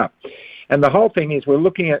set up. And the whole thing is we're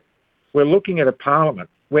looking at a parliament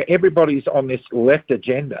where everybody's on this left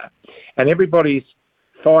agenda and everybody's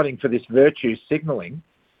fighting for this virtue signalling.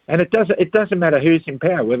 And it doesn't matter who's in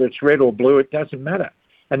power, whether it's red or blue, it doesn't matter.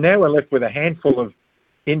 And now we're left with a handful of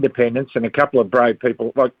independents and a couple of brave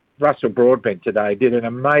people like Russell Broadbent today did an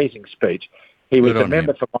amazing speech. He was a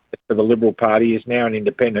member for the Liberal Party. He's now an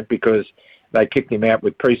independent because they kicked him out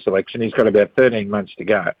with pre-selection. He's got about 13 months to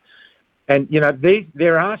go. And,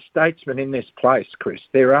 there are statesmen in this place, Chris.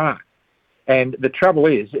 There are. And the trouble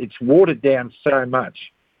is it's watered down so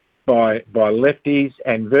much by lefties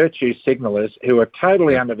and virtue signalers who are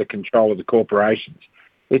totally under the control of the corporations.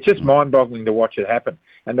 It's just mind-boggling to watch it happen.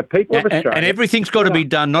 And the people of Australia... And everything's got to be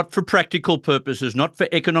done not for practical purposes, not for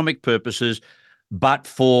economic purposes, but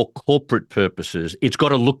for corporate purposes. It's got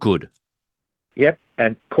to look good. Yep,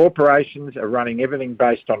 and corporations are running everything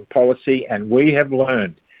based on policy, and we have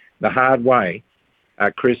learned the hard way,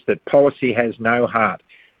 Chris, that policy has no heart.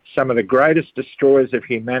 Some of the greatest destroyers of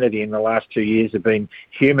humanity in the last 2 years have been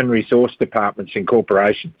human resource departments in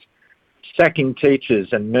corporations, sacking teachers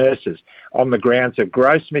and nurses on the grounds of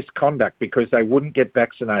gross misconduct because they wouldn't get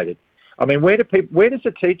vaccinated. I mean, where does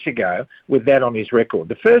a teacher go with that on his record?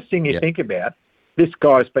 The first thing you think about, this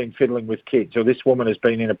guy's been fiddling with kids or this woman has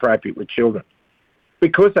been inappropriate with children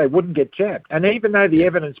because they wouldn't get jabbed. And even though the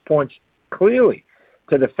evidence points clearly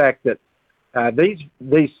to the fact that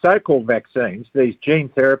These so-called vaccines, these gene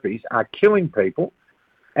therapies, are killing people,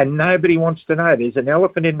 and nobody wants to know. There's an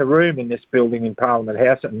elephant in the room in this building in Parliament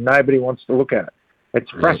House, and nobody wants to look at it. It's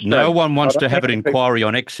frustrating. No one wants to have an inquiry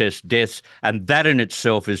on excess deaths, and that in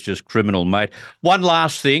itself is just criminal, mate. One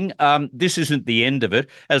last thing. This isn't the end of it.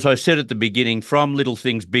 As I said at the beginning, from little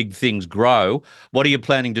things, big things grow. What are you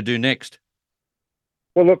planning to do next?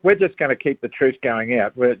 Well, look, we're just going to keep the truth going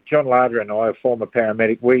out. John Larder and I, a former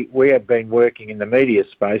paramedic, we have been working in the media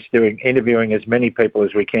space, interviewing as many people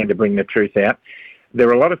as we can to bring the truth out. There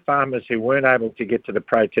are a lot of farmers who weren't able to get to the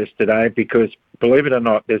protest today because, believe it or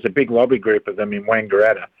not, there's a big lobby group of them in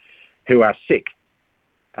Wangaratta who are sick.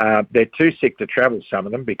 They're too sick to travel, some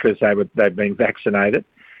of them, because they've been vaccinated,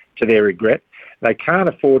 to their regret. They can't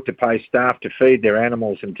afford to pay staff to feed their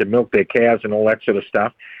animals and to milk their cows and all that sort of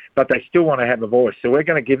stuff, but they still want to have a voice. So we're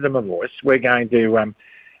going to give them a voice. We're going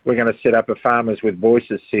to set up a Farmers with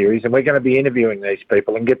Voices series, and we're going to be interviewing these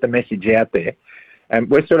people and get the message out there. And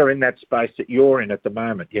we're sort of in that space that you're in at the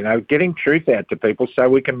moment, getting truth out to people so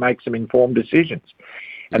we can make some informed decisions.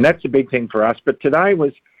 And that's a big thing for us. But today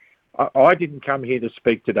I didn't come here to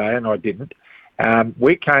speak today, and I didn't.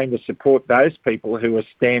 We came to support those people who are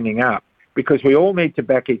standing up, because we all need to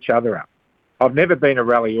back each other up. I've never been a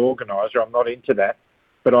rally organiser. I'm not into that.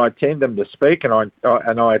 But I attend them to speak, and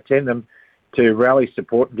I attend them to rally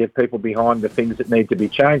support and get people behind the things that need to be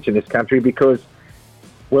changed in this country, because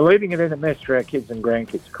we're leaving it in a mess for our kids and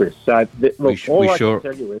grandkids, Chris. So, look, all I can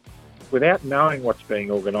tell you is, without knowing what's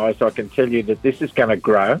being organised, I can tell you that this is going to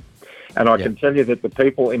grow, and I can tell you that the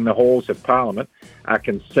people in the halls of Parliament are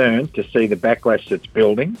concerned to see the backlash that's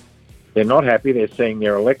building. They're not happy. They're seeing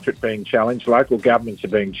their electorate being challenged, local governments are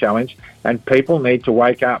being challenged, and people need to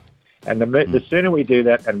wake up. And the sooner we do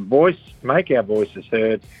that and make our voices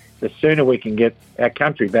heard, the sooner we can get our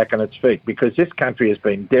country back on its feet, because this country has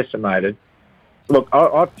been decimated. Look,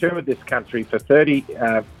 I've toured this country for 30.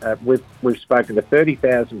 We've spoken to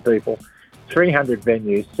 30,000 people, 300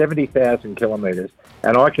 venues, 70,000 kilometres,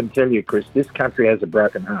 and I can tell you, Chris, this country has a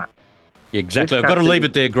broken heart. Exactly. I've got to leave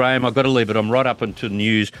it there, Graham. I've got to leave it. I'm right up into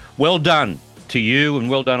news. Well done to you, and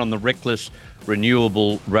well done on the reckless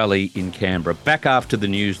renewable rally in Canberra. Back after the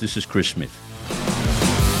news. This is Chris Smith.